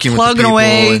 you're working with the people.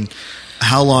 Away. And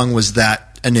how long was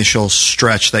that initial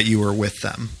stretch that you were with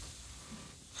them?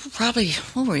 Probably,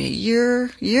 what were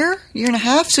you, year and a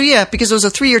half? So yeah, because it was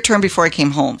a 3-year term before I came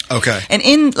home. Okay.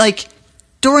 And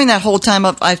during that whole time,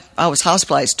 I was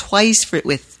hospitalized twice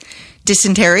with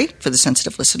dysentery, for the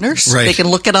sensitive listeners. Right. They can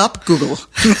look it up, Google.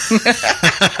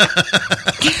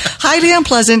 Highly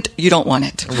unpleasant, you don't want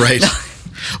it. Right.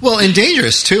 Well, and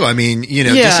dangerous too. I mean, you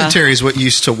know, dysentery is what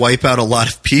used to wipe out a lot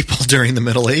of people during the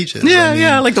Middle Ages.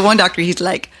 Yeah. Like the one doctor, he's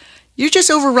like, you're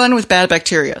just overrun with bad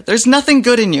bacteria. There's nothing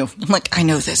good in you. I'm like, I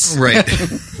know this. Right.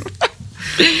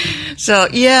 So,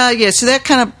 yeah. So that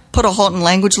kind of put a halt in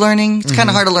language learning. It's kind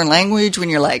of hard to learn language when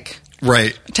you're like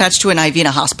attached to an IV in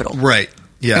a hospital. Right.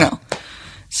 Yeah. You know?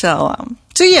 So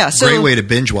yeah. So great way to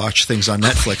binge watch things on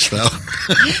Netflix, though.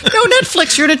 No,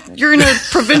 Netflix. You're in a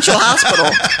provincial hospital.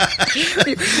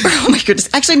 Oh my goodness.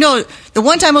 Actually, no. The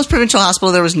one time I was provincial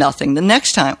hospital, there was nothing. The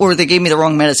next time, or they gave me the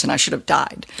wrong medicine, I should have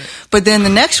died. But then the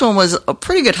next one was a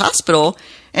pretty good hospital,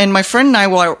 and my friend and I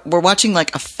were watching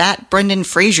like a fat Brendan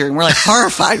Fraser, and we're like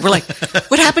horrified. We're like,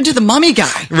 what happened to the mummy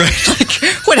guy? Right. Like,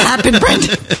 what happened,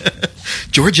 Brendan?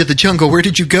 George of the Jungle, where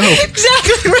did you go?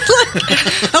 Exactly. We're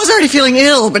like, I was already feeling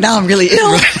ill, but now I'm really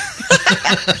ill. Right.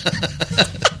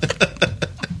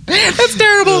 That's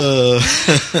terrible.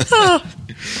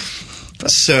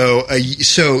 So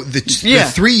the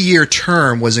 3-year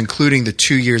term was including the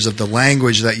 2 years of the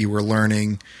language that you were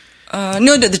learning.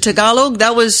 No, the Tagalog,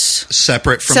 that was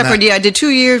separate from that? Yeah, I did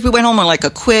 2 years. We went home on like a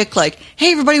quick, like,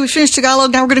 hey, everybody, we finished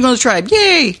Tagalog. Now we're going to go to the tribe.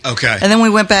 Yay. Okay. And then we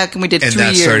went back and we did 3 years. And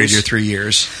that started your 3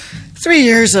 years. 3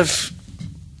 years of,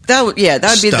 that would be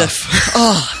the,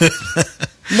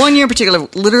 1 year in particular,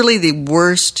 literally the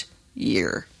worst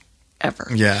year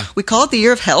ever. Yeah. We call it the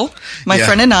year of hell, my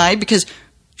friend and I, because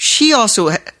she also,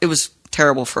 it was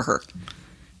terrible for her.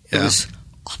 It was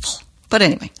awful. But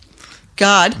anyway,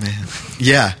 God. Man.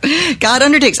 Yeah. God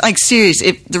undertakes. Like, serious.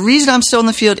 The reason I'm still in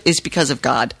the field is because of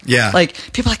God. Yeah. Like,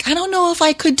 people are like, I don't know if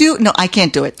I could do it. No, I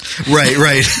can't do it. Right.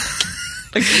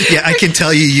 Yeah, I can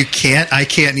tell you can't. I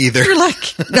can't either. You're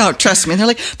like, no, trust me. And they're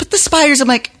like, but the spiders. I'm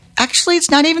like, actually,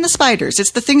 it's not even the spiders.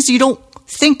 It's the things you don't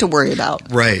think to worry about.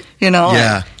 Right. You know?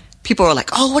 Yeah. Like, people are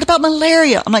like, oh, what about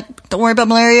malaria? I'm like, don't worry about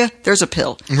malaria. There's a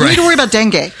pill. You need to worry about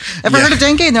dengue. Ever heard of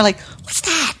dengue? And they're like, what's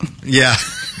that? Yeah.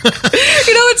 You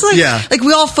know, it's like, like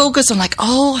we all focus on like,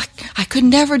 oh, I could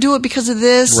never do it because of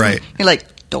this. Right. And you're like,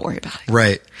 don't worry about it.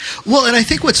 Right. Well, and I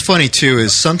think what's funny too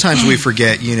is sometimes we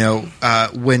forget, you know,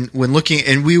 when looking,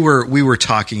 and we were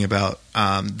talking about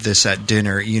this at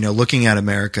dinner, you know, looking at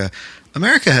America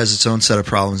has its own set of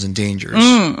problems and dangers.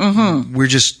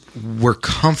 We're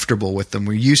comfortable with them.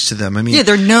 We're used to them. I mean,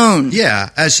 they're known. Yeah.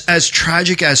 As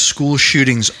tragic as school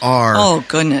shootings are. Oh,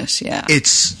 goodness. Yeah.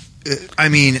 I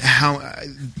mean,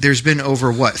 there's been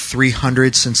over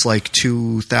 300 since like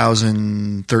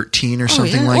 2013 or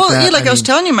something like that. Yeah, like I was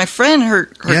telling you, my friend, her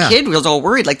kid was all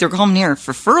worried. Like they're home here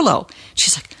for furlough.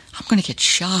 She's like, I'm going to get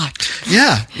shot.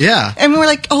 Yeah. And we're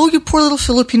like, oh, you poor little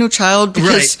Filipino child,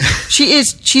 because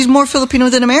she's more Filipino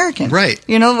than American. Right.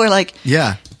 You know, we're like,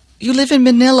 you live in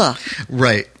Manila.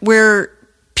 Right. Where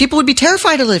people would be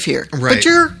terrified to live here. Right. But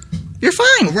you're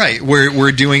fine. Right.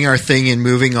 We're doing our thing and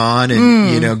moving on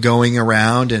and, you know, going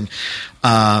around and,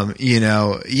 you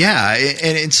know,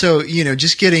 And so, you know,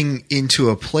 just getting into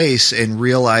a place and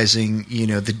realizing, you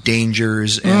know, the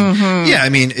dangers and I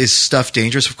mean, is stuff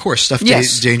dangerous? Of course, stuff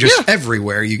dangerous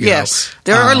everywhere you go. Yes.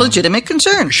 There are legitimate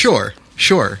concerns. Sure.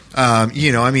 Sure.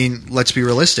 I mean, let's be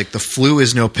realistic. The flu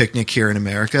is no picnic here in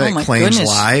America. It claims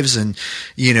lives and,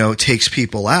 takes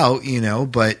people out,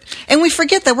 but... And we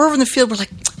forget that we're over in the field.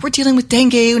 We're dealing with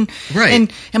dengue and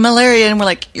malaria, and we're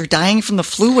like, you're dying from the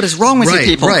flu? What is wrong with you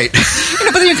people? Right.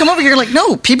 But then you come over here like,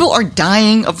 no, people are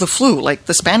dying of the flu. Like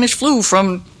the Spanish flu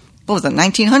from, what was it,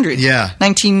 1900? Yeah.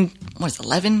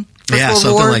 11? Yeah,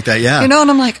 something War. Like that, yeah. And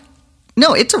I'm like,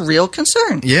 no, it's a real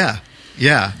concern. Yeah.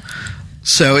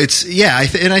 So it's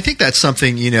and I think that's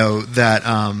something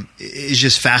that is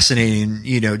just fascinating.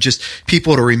 Just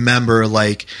people to remember,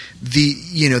 like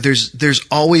there's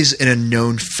always an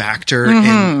unknown factor,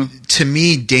 and to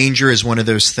me, danger is one of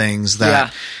those things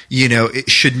that it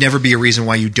should never be a reason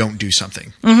why you don't do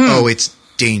something. Oh, it's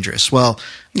dangerous. Well,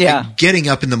 getting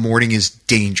up in the morning is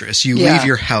dangerous. You leave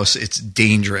your house, it's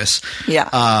dangerous.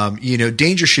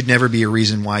 Danger should never be a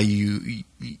reason why you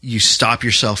stop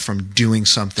yourself from doing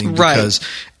something, because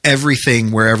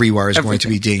everything wherever you are is going to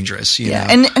be dangerous. You know?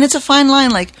 And it's a fine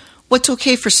line, like what's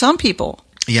okay for some people.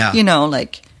 Yeah.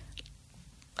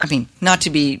 I mean, not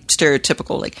to be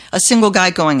stereotypical, like a single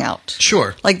guy going out.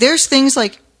 Sure. Like there's things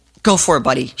like, go for it,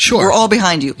 buddy. Sure. We're all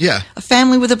behind you. Yeah. A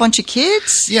family with a bunch of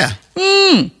kids? Yeah.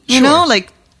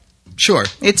 Sure.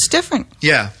 It's different.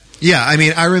 Yeah. Yeah, I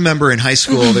mean, I remember in high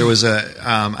school there was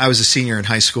I was a senior in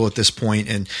high school at this point,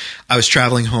 and I was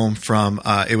traveling home from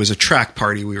it was a track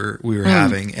party we were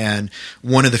having, and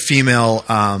one of the female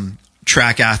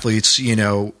track athletes,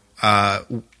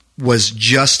 was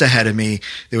just ahead of me.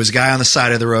 There was a guy on the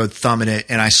side of the road thumbing it,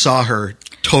 and I saw her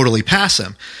totally pass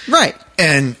him. Right.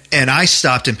 And I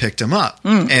stopped and picked him up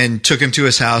and took him to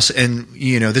his house, and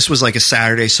this was like a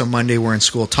Saturday, so Monday we're in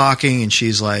school talking, and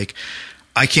she's like,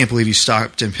 I can't believe you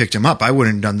stopped and picked him up. I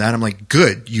wouldn't have done that. I'm like,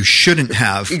 good. You shouldn't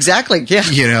have. Exactly. Yeah.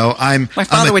 My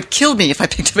father would kill me if I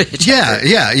picked up a hitchhiker.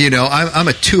 Yeah. I'm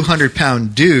a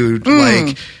 200-pound dude,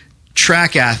 like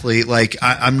track athlete. Like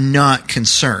I'm not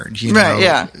concerned. Right.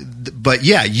 Yeah. But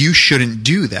you shouldn't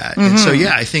do that. And so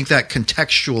I think that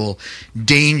contextual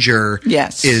danger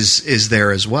is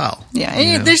there as well.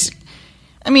 Yeah.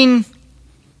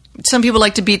 Some people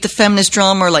like to beat the feminist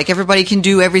drum, or like everybody can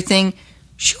do everything.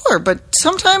 Sure, but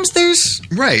sometimes there's...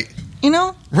 Right.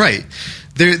 Right.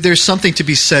 There's something to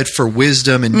be said for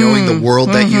wisdom and knowing the world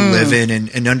that you live in,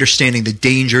 and understanding the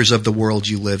dangers of the world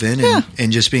you live in,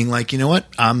 and just being like, you know what,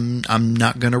 I'm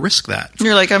not going to risk that.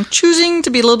 You're like, I'm choosing to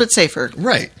be a little bit safer.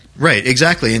 Right,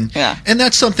 exactly. And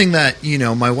that's something that,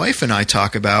 my wife and I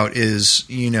talk about is,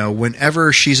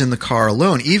 whenever she's in the car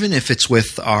alone, even if it's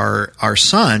with our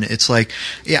son, it's like,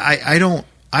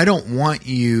 I don't want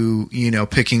you,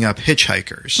 picking up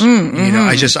hitchhikers.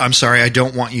 I'm sorry, I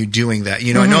don't want you doing that.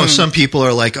 I know some people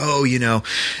are like, oh,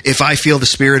 if I feel the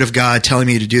Spirit of God telling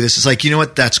me to do this, it's like, you know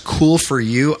what, that's cool for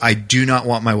you. I do not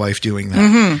want my wife doing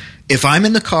that. If I'm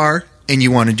in the car and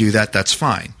you want to do that, that's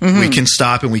fine. We can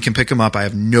stop and we can pick them up. I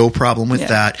have no problem with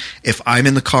that. If I'm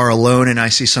in the car alone and I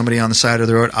see somebody on the side of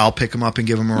the road, I'll pick them up and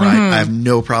give them a ride. I have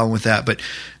no problem with that. But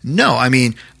no, I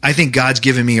mean, I think God's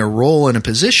given me a role and a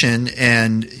position,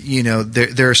 and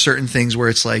there are certain things where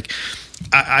it's like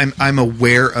I'm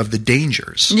aware of the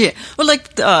dangers. Yeah, well,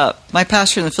 like my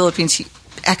pastor in the Philippines,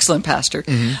 excellent pastor.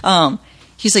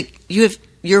 He's like,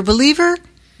 you're a believer.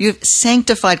 You have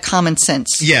sanctified common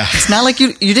sense. Yeah. It's not like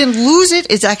you didn't lose it.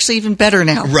 It's actually even better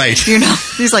now. Right.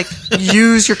 He's like,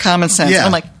 use your common sense. Yeah.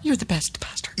 I'm like, you're the best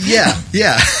pastor. Yeah.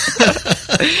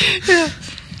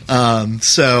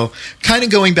 So kind of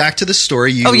going back to the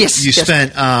story, you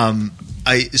spent, then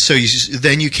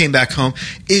you came back home.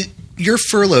 Your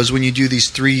furloughs, when you do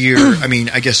these 3-year,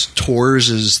 I guess tours,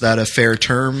 is that a fair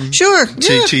term? Sure.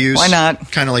 To use? Why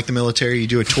not? Kind of like the military, you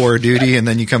do a tour of duty and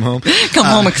then you come home.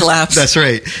 Home and collapse. That's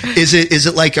right. Is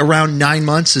it like around 9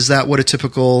 months? Is that what a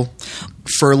typical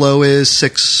furlough is?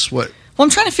 6? What? Well,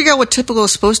 I'm trying to figure out what typical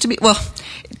is supposed to be. Well,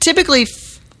 typically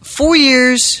 4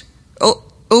 years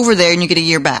over there and you get a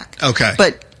year back. Okay.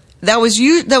 But that was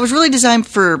really designed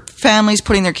for families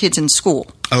putting their kids in school.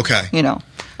 Okay.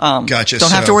 Gotcha.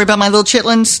 Don't have to worry about my little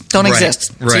chitlins. Don't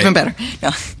exist. It's even better. No.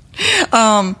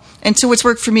 And so what's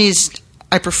worked for me is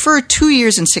I prefer 2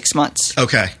 years and 6 months.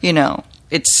 Okay.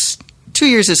 It's 2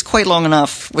 years is quite long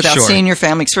enough without seeing your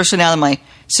family, especially now that my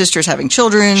sister's having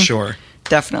children. Sure.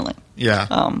 Definitely.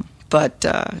 Yeah. But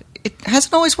it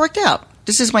hasn't always worked out.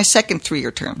 This is my second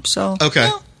 3-year term. So. Okay.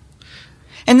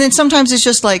 And then sometimes it's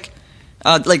just like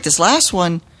this last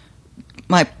one,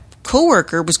 my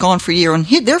coworker was gone for a year on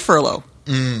their furlough.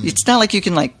 It's not like you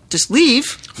can just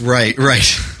leave. Right.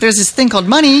 There's this thing called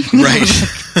money. Right.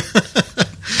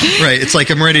 Right. It's like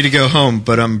I'm ready to go home,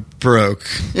 but I'm broke.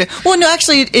 Yeah. Well, no,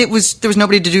 actually, there was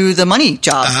nobody to do the money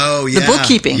job. Oh, yeah. The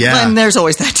bookkeeping. Yeah. And there's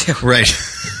always that too. Right.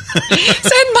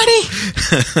 Send money.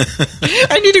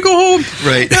 I need to go home.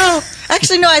 Right. No,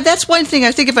 actually, no. That's one thing.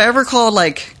 I think if I ever called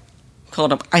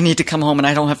up, I need to come home and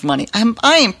I don't have money.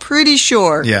 I am pretty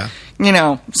sure. Yeah.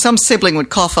 Some sibling would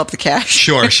cough up the cash.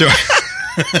 Sure.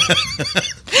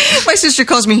 My sister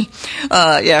calls me,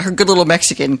 her good little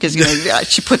Mexican because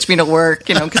she puts me to work.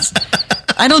 Because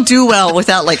I don't do well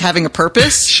without having a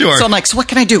purpose. Sure. So I'm like, so what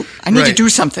can I do? I need to do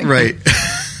something. Right.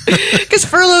 Because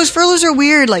furloughs are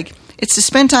weird. It's to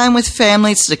spend time with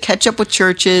family. It's to catch up with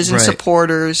churches and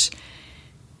supporters.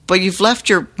 But you've left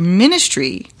your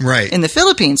ministry in the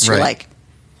Philippines. You're like,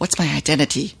 what's my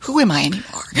identity? Who am I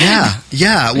anymore?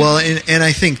 Yeah. Well, and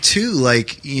I think too,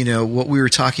 what we were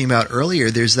talking about earlier,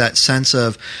 there's that sense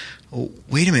of,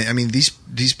 wait a minute. I mean,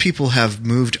 these people have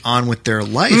moved on with their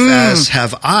life, as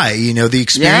have I. The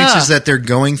experiences that they're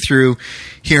going through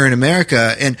here in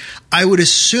America, and I would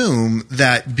assume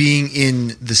that being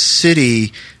in the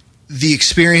city, the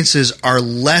experiences are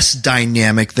less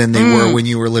dynamic than they were when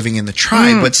you were living in the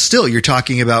tribe, but still, you're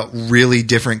talking about really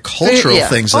different cultural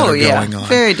things that are going on.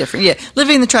 Very different. Yeah,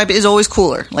 living in the tribe is always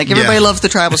cooler. Everybody loves the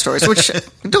tribal stories, which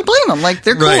don't blame them.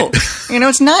 They're cool. Right.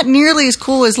 It's not nearly as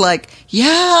cool as I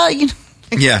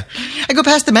go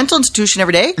past the mental institution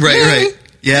every day. Right.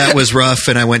 Yeah, it was rough,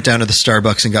 and I went down to the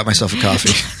Starbucks and got myself a coffee.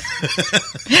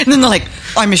 And then they're like,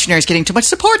 our missionary's getting too much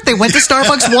support. They went to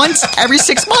Starbucks once every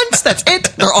 6 months. That's it.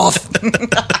 They're off.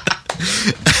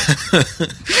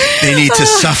 They need to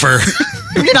suffer.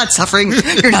 You're not suffering.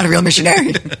 You're not a real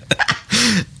missionary.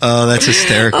 Oh, that's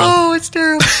hysterical. Oh, it's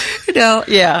terrible.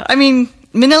 Yeah. I mean,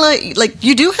 Manila,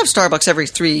 you do have Starbucks every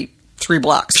three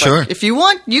blocks. Sure. If you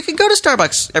want, you can go to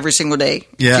Starbucks every single day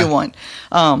if you want.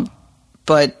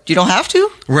 But you don't have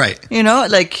to. Right.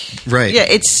 Right. Yeah,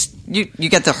 it's you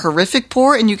got the horrific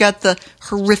poor and you got the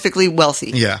horrifically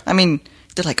wealthy. Yeah. I mean,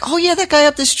 they're like, oh yeah, that guy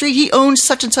up the street, he owns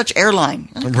such and such airline.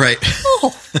 Right.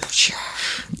 Oh, sure.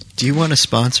 Do you want to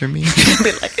sponsor me?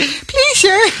 They're like, please,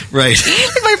 sure. Right.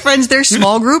 My friends, their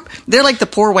small group, they're like the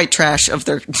poor white trash of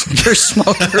their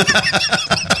small group.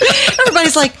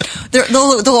 Everybody's like,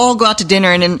 they'll all go out to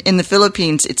dinner, and in the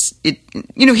Philippines,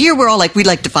 here we're all like, we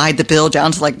divide the bill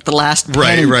down to the last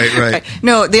penny. Right.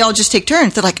 No, they all just take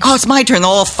turns. They're like, oh, it's my turn.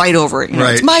 They'll all fight over it.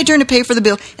 It's my turn to pay for the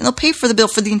bill, and they'll pay for the bill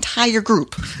for the entire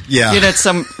group. Yeah. At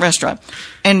some restaurant.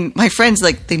 And my friends,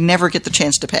 they never get the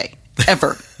chance to pay.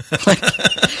 Ever.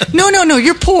 No,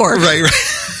 you're poor. Right.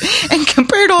 And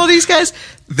compared to all these guys,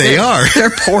 they're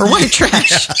poor white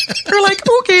trash. They're like,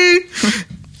 okay.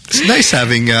 It's nice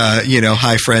having,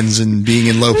 high friends and being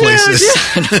in low places.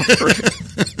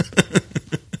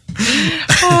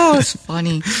 Oh, it's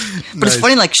funny. But it's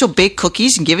funny, she'll bake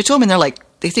cookies and give it to them, and they're like,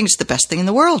 they think it's the best thing in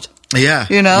the world. Yeah.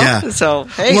 Yeah. So,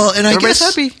 hey, well, and everybody's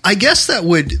happy. I guess that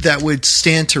would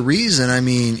stand to reason. I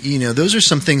mean, those are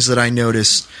some things that I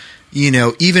noticed.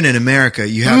 Even in America,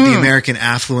 you have the American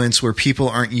affluence where people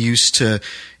aren't used to,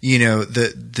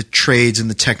 the trades and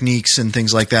the techniques and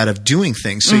things like that of doing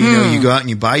things. So, you go out and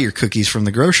you buy your cookies from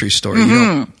the grocery store. You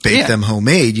don't bake them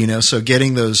homemade, so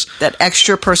getting those. That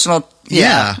extra personal.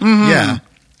 Yeah.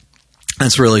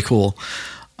 That's really cool.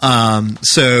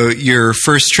 So your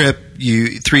first trip,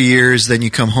 3 years, then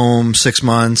you come home 6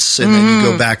 months, and then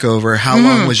you go back over. How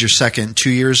long was your second? 2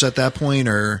 years at that point,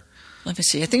 or? Let me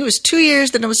see. I think it was 2 years.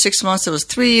 Then it was 6 months. It was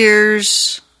 3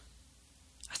 years.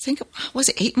 I think was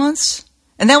it 8 months?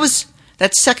 And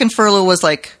that second furlough was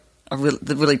a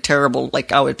really terrible. I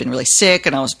had been really sick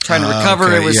and I was trying to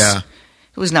recover. Okay,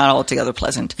 it was not altogether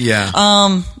pleasant. Yeah.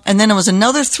 And then it was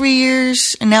another 3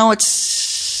 years, and now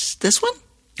it's this one.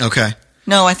 Okay.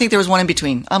 No, I think there was one in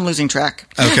between. I'm losing track.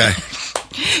 Okay.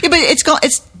 Yeah, but it's gone.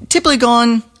 It's typically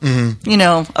gone.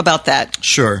 About that.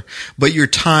 Sure, but your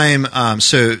time.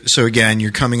 So again,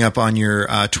 you're coming up on your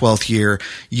 12th year.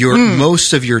 Your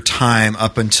most of your time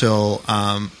up until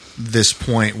this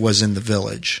point was in the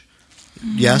village.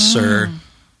 Yes, or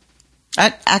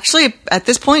actually at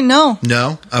this point, no.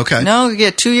 No. Okay. No, you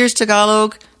get 2 years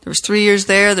Tagalog. There was 3 years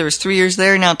there. There was 3 years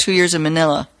there. Now 2 years in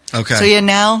Manila. Okay. So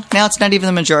now it's not even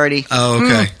the majority. Oh,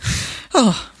 okay.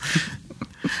 Oh.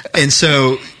 And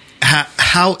so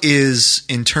how is,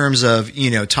 in terms of,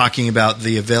 talking about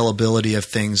the availability of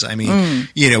things, I mean,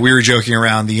 we were joking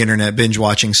around the internet binge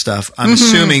watching stuff. I'm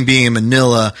assuming being in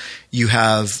Manila, you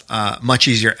have much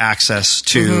easier access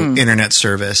to internet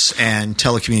service and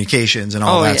telecommunications and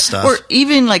all that stuff. Or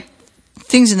even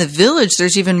things in the village,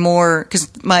 there's even more, because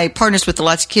my partners with the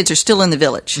lots of kids are still in the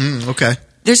village. Okay.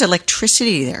 There's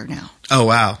electricity there now. Oh,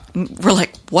 wow. We're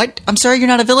like, what? I'm sorry, you're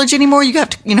not a village anymore? You have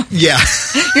to, Yeah.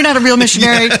 you're not a real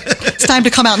missionary. It's time to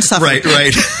come out and suffer. Right.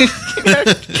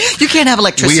 You can't have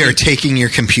electricity. We are taking your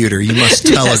computer. You must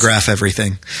telegraph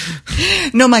everything.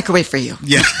 No microwave for you.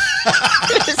 Yeah.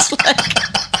 It's like,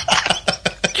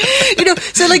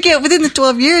 so like, within the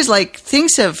 12 years, like,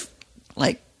 things have,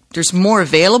 like, there's more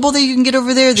available that you can get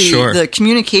over there. The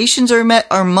communications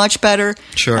are much better.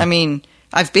 Sure. I mean,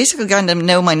 I've basically gotten to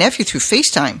know my nephew through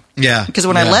FaceTime. Yeah. Because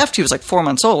when I left, he was like 4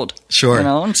 months old. Sure.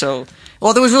 And so,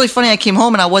 well, it was really funny. I came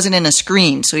home and I wasn't in a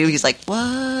screen. So he was like,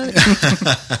 what?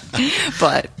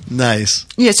 But. Nice.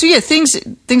 Yeah. So, things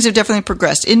have definitely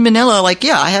progressed. In Manila, like,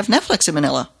 I have Netflix in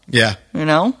Manila. Yeah.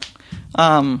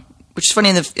 Which is funny.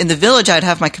 In the village, I'd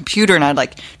have my computer and I'd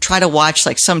like try to watch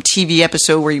like some TV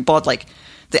episode where you bought like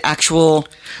the actual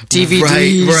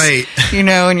DVDs. Right.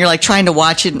 And you're like trying to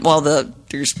watch it while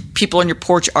there's people on your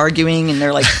porch arguing and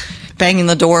they're like banging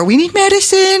the door. We need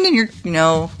medicine. And you're,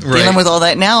 dealing with all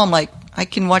that. Now I'm like, I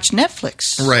can watch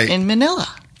Netflix in Manila.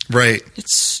 Right.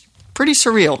 It's pretty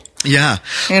surreal. Yeah.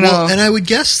 Well, and I would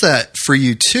guess that for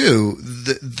you too,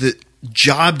 the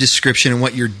job description and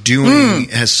what you're doing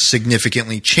has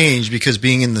significantly changed because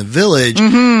being in the village,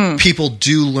 people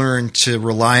do learn to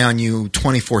rely on you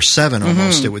 24/7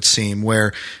 almost, it would seem,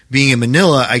 where being in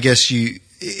Manila, I guess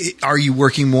are you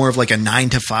working more of like a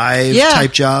 9-to-5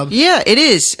 type job? Yeah, it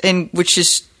is. And which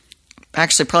is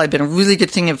actually probably been a really good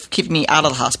thing of keeping me out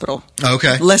of the hospital.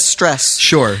 Okay. Less stress.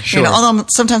 Sure. Although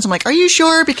sometimes I'm like, are you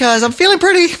sure? Because I'm feeling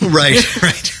pretty. Right.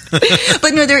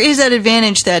 But no, there is that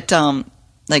advantage that,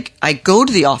 like I go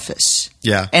to the office,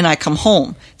 and I come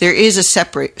home. There is a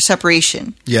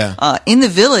separation. Yeah. In the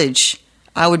village,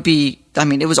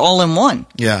 it was all in one.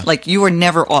 Yeah. Like you were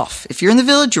never off. If you're in the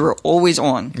village, you were always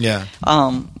on. Yeah.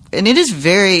 And it is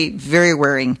very, very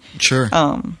wearing. Sure.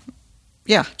 Right.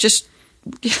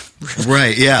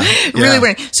 Yeah. Really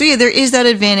wearing. So there is that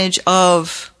advantage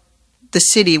of the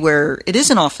city where it is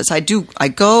an office. I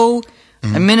go.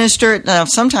 I minister. Now,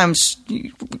 sometimes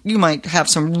you might have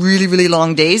some really, really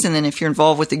long days, and then if you're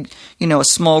involved with a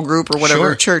small group or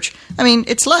whatever church,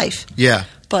 it's life. Yeah.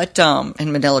 But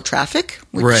in Manila traffic,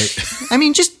 right?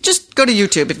 Just go to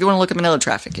YouTube if you want to look at Manila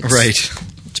traffic.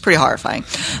 It's pretty horrifying.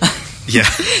 Yeah.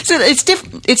 So it's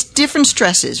different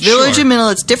stresses. Village and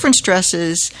Manila, it's different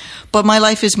stresses, but my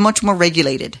life is much more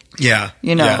regulated. Yeah.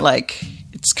 Like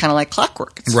it's kind of like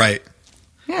clockwork. Right.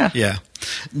 Yeah. Yeah.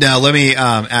 Now let me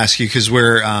ask you because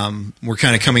we're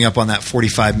kind of coming up on that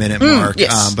 45-minute mark.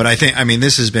 Yes. But I think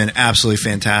this has been absolutely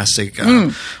fantastic.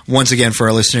 Once again, for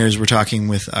our listeners, we're talking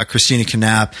with Christina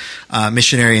Knapp,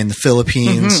 missionary in the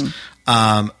Philippines.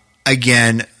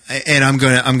 Again. And I'm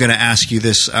gonna ask you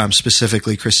this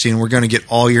specifically, Christine. We're going to get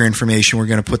all your information. We're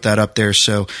going to put that up there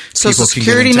so Social people can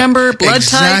security get number, blood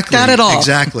type, got it all.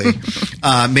 Exactly.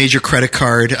 Major credit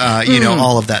card,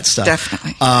 all of that stuff.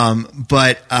 Definitely.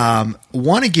 But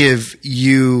want to give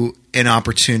you an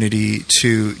opportunity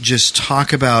to just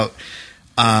talk about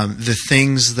the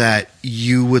things that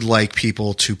you would like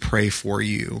people to pray for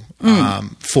you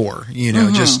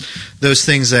just those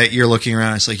things that you're looking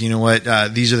around. It's like,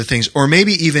 these are the things, or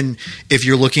maybe even if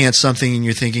you're looking at something and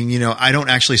you're thinking, I don't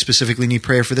actually specifically need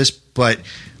prayer for this, but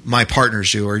my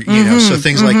partners do, or, so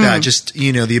things like that, just,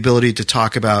 the ability to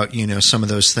talk about, some of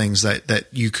those things that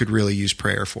you could really use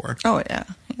prayer for. Oh, yeah.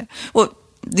 Well,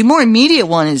 the more immediate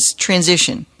one is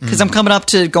transition because I'm coming up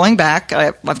to going back.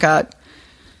 I've got,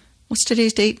 what's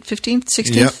today's date? 15th?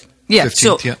 16th? Yep. Yeah.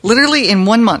 15th, so literally in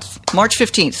 1 month, March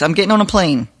 15th, I'm getting on a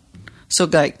plane. So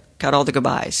got all the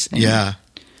goodbyes. Yeah.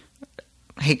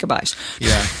 I hate goodbyes.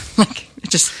 Yeah.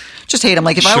 just hate them.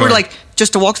 Like if I were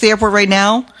just to walk to the airport right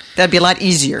now, that'd be a lot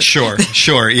easier. Sure.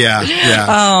 Yeah.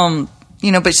 Yeah.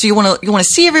 But so you want to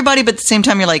see everybody, but at the same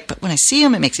time you're like, but when I see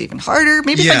them, it makes it even harder.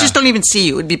 Maybe if I just don't even see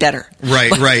you, it'd be better.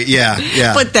 Right.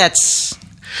 Yeah. But that's...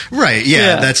 Right,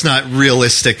 that's not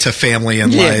realistic to family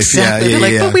and life.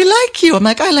 Exactly. Yeah. But we like you. I'm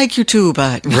like, I like you too,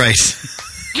 but... Right.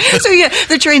 So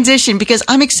the transition, because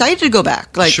I'm excited to go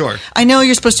back. Like, sure. I know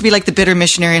you're supposed to be like the bitter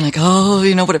missionary and like,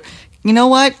 whatever. You know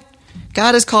what?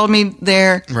 God has called me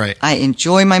there. Right. I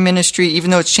enjoy my ministry, even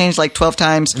though it's changed like 12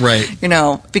 times. Right.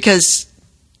 Because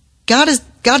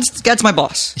God's my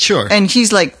boss. Sure. And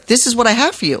he's like, this is what I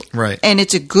have for you. Right. And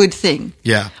it's a good thing.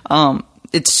 Yeah.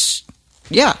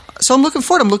 So I'm looking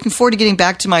forward. I'm looking forward to getting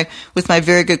back with my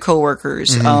very good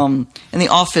coworkers in the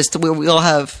office where we all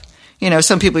have,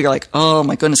 some people you're like, oh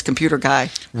my goodness, computer guy,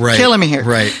 killing me here.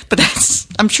 Right. But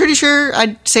I'm pretty sure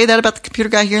I'd say that about the computer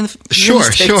guy here in the States. Sure.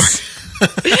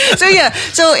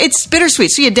 So it's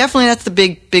bittersweet. So definitely that's the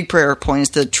big prayer point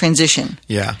is the transition.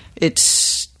 Yeah.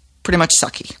 It's pretty much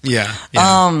sucky. Yeah.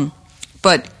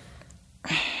 But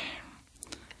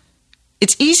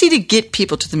it's easy to get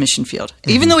people to the mission field.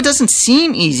 Even though it doesn't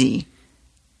seem easy,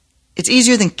 it's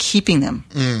easier than keeping them,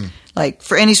 like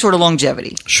for any sort of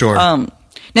longevity. Sure.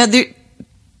 Now,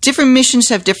 different missions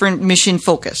have different mission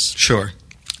focus. Sure.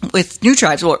 With New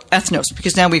Tribes, or Ethnos,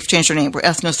 because now we've changed our name. We're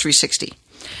Ethnos 360.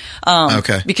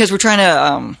 Okay. Because we're trying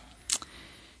to,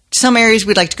 some areas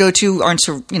we'd like to go to aren't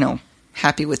so,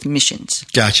 happy with missions.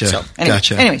 Gotcha. So, anyway,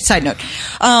 Gotcha. Anyway, side note.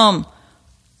 Our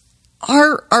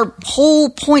whole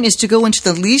point is to go into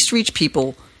the least reached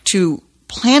people, to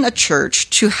plant a church,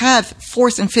 to have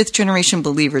fourth and fifth generation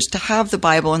believers, to have the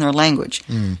Bible in their language.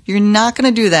 You're not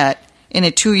going to do that in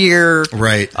a 2-year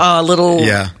little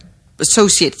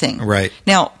associate thing. Right.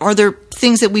 Now, are there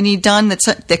things that we need done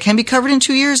that can be covered in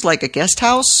 2 years, like a guest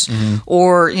house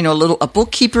or a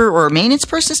bookkeeper or a maintenance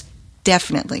person?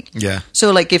 Definitely. Yeah.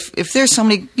 So, like, if there's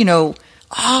somebody,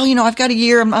 I've got a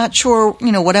year, I'm not sure,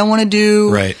 what I want to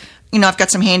do. Right. I've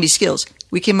got some handy skills.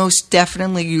 We can most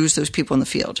definitely use those people in the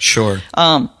field. Sure.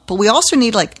 But we also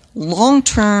need, like,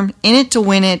 long-term, in it to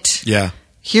win it. Yeah.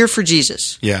 Here for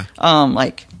Jesus. Yeah.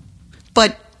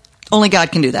 But only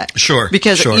God can do that. Sure.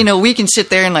 Because, we can sit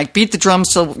there and, like, beat the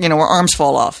drums till, our arms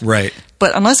fall off. Right.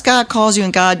 But unless God calls you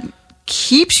and God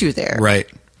keeps you there. Right.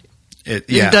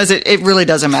 It really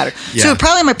doesn't matter. Yeah. So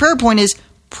probably my prayer point is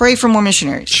pray for more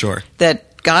missionaries. Sure.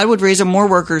 That God would raise up more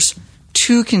workers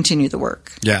to continue the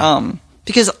work. Yeah.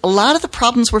 Because a lot of the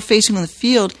problems we're facing in the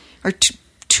field are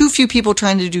too few people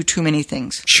trying to do too many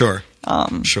things. Sure.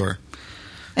 Sure.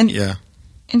 And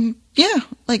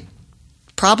like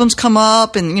problems come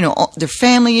up, and their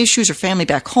family issues or family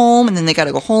back home, and then they got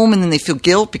to go home, and then they feel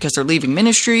guilt because they're leaving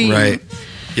ministry. Right.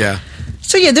 Yeah.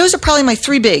 So those are probably my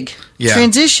 3 big. Yeah.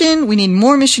 Transition. We need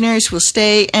more missionaries who will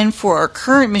stay, and for our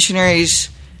current missionaries,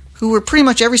 who were pretty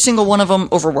much every single one of them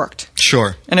overworked.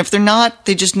 Sure. And if they're not,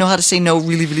 they just know how to say no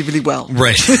really, really, really well.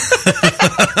 Right.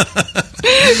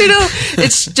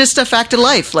 It's just a fact of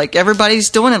life. Like, everybody's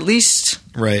doing at least,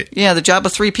 the job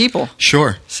of 3 people.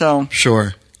 Sure. So.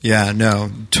 Sure. Yeah,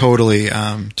 no, totally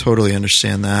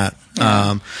understand that.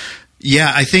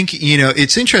 Yeah. I think,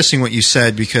 it's interesting what you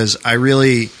said, because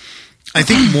I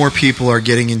think more people are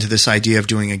getting into this idea of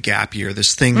doing a gap year,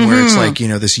 this thing where it's like,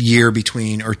 this year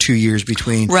between, or 2 years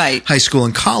between high school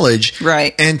and college.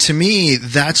 Right. And to me,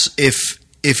 that's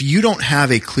if you don't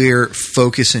have a clear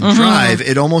focus and drive,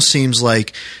 it almost seems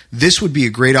like this would be a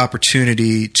great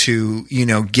opportunity to,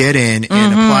 get in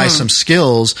and apply some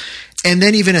skills. And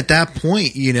then even at that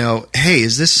point, hey,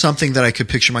 is this something that I could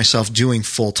picture myself doing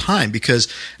full time? Because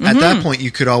at that point,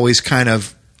 you could always kind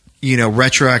of,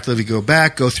 retroactively go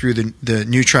back, go through the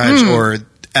New Tribes or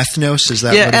Ethnos. Is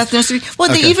that Ethnos? Well,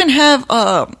 they even have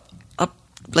I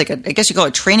guess you call it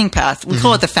a training path. We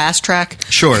call it the fast track.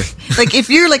 Sure. Like, if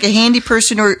you're like a handy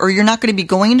person, or you're not going to be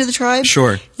going into the tribe,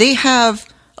 sure, they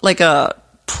have like a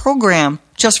program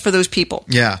just for those people.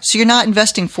 Yeah. So you're not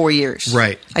investing 4 years.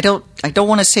 Right. I don't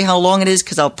want to say how long it is,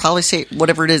 because I'll probably say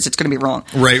whatever it is, it's going to be wrong.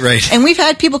 Right. And we've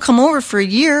had people come over for a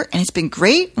year and it's been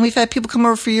great, and we've had people come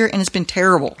over for a year and it's been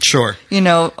terrible. Sure.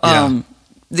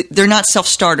 They're not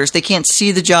self-starters. They can't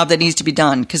see the job that needs to be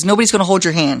done because nobody's going to hold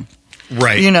your hand.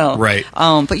 Right. Right.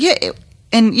 But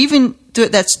and even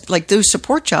that's like those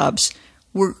support jobs,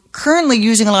 we're currently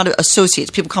using a lot of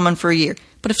associates, people coming for a year.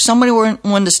 But if somebody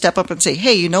wanted to step up and say,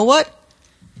 hey, you know what?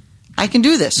 I can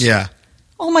do this. Yeah.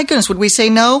 Oh my goodness. Would we say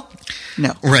no?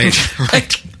 No. Right.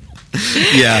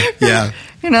 Yeah.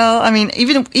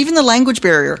 Even the language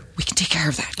barrier, we can take care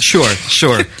of that. Sure.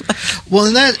 Well,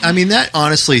 and that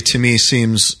honestly to me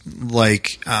seems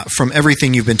like from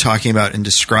everything you've been talking about and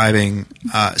describing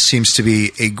seems to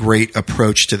be a great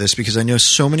approach to this, because I know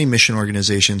so many mission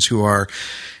organizations who are,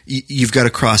 you've got to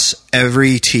cross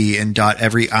every T and dot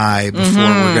every I before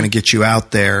we're going to get you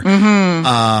out there.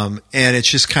 And it's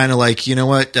just kind of like, you know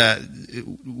what?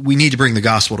 We need to bring the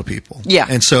gospel to people. Yeah.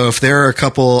 And so if there are a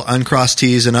couple uncrossed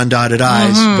T's and undotted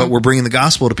I's, but we're bringing the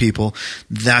gospel to people,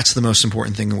 that's the most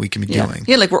important thing that we can be doing.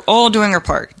 Yeah, like we're all doing our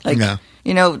part. Like,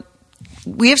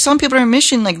 we have some people in our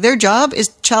mission, like their job is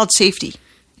child safety.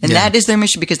 And that is their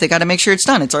mission, because they got to make sure it's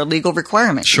done. It's our legal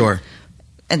requirement. Sure.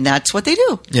 And that's what they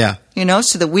do. Yeah.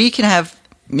 So that we can have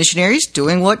missionaries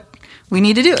doing what we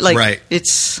need to do. Like, right.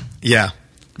 It's... Yeah.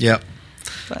 Yep.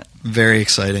 But. Very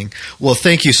exciting. Well,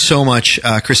 thank you so much,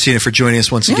 Christina, for joining us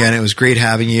once again. It was great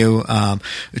having you.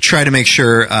 Try to make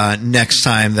sure next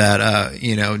time that,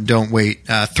 don't wait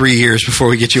 3 years before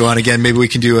we get you on again. Maybe we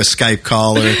can do a Skype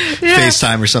call or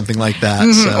FaceTime or something like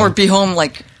that. So. Or be home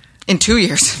like in 2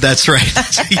 years. That's right.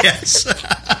 Yes.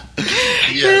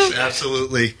 Yes,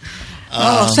 absolutely.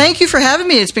 Thank you for having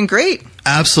me. It's been great.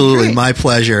 Absolutely. Great. My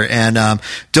pleasure. And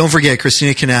don't forget,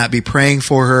 Christina Knap, be praying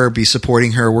for her, be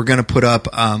supporting her. We're going to put up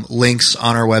links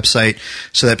on our website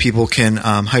so that people can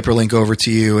hyperlink over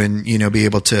to you and, be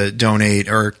able to donate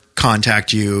or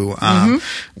contact you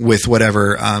with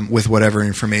whatever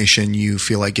information you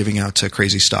feel like giving out to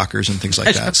crazy stalkers and things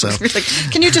like that. So,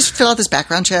 can you just fill out this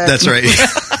background check? That's right.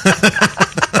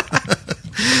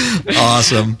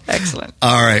 Awesome. Excellent.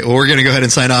 All right. Well, we're going to go ahead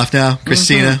and sign off now.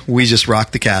 Christina, we just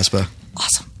rocked the Casbah.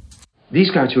 Awesome. Please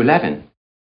go to 11.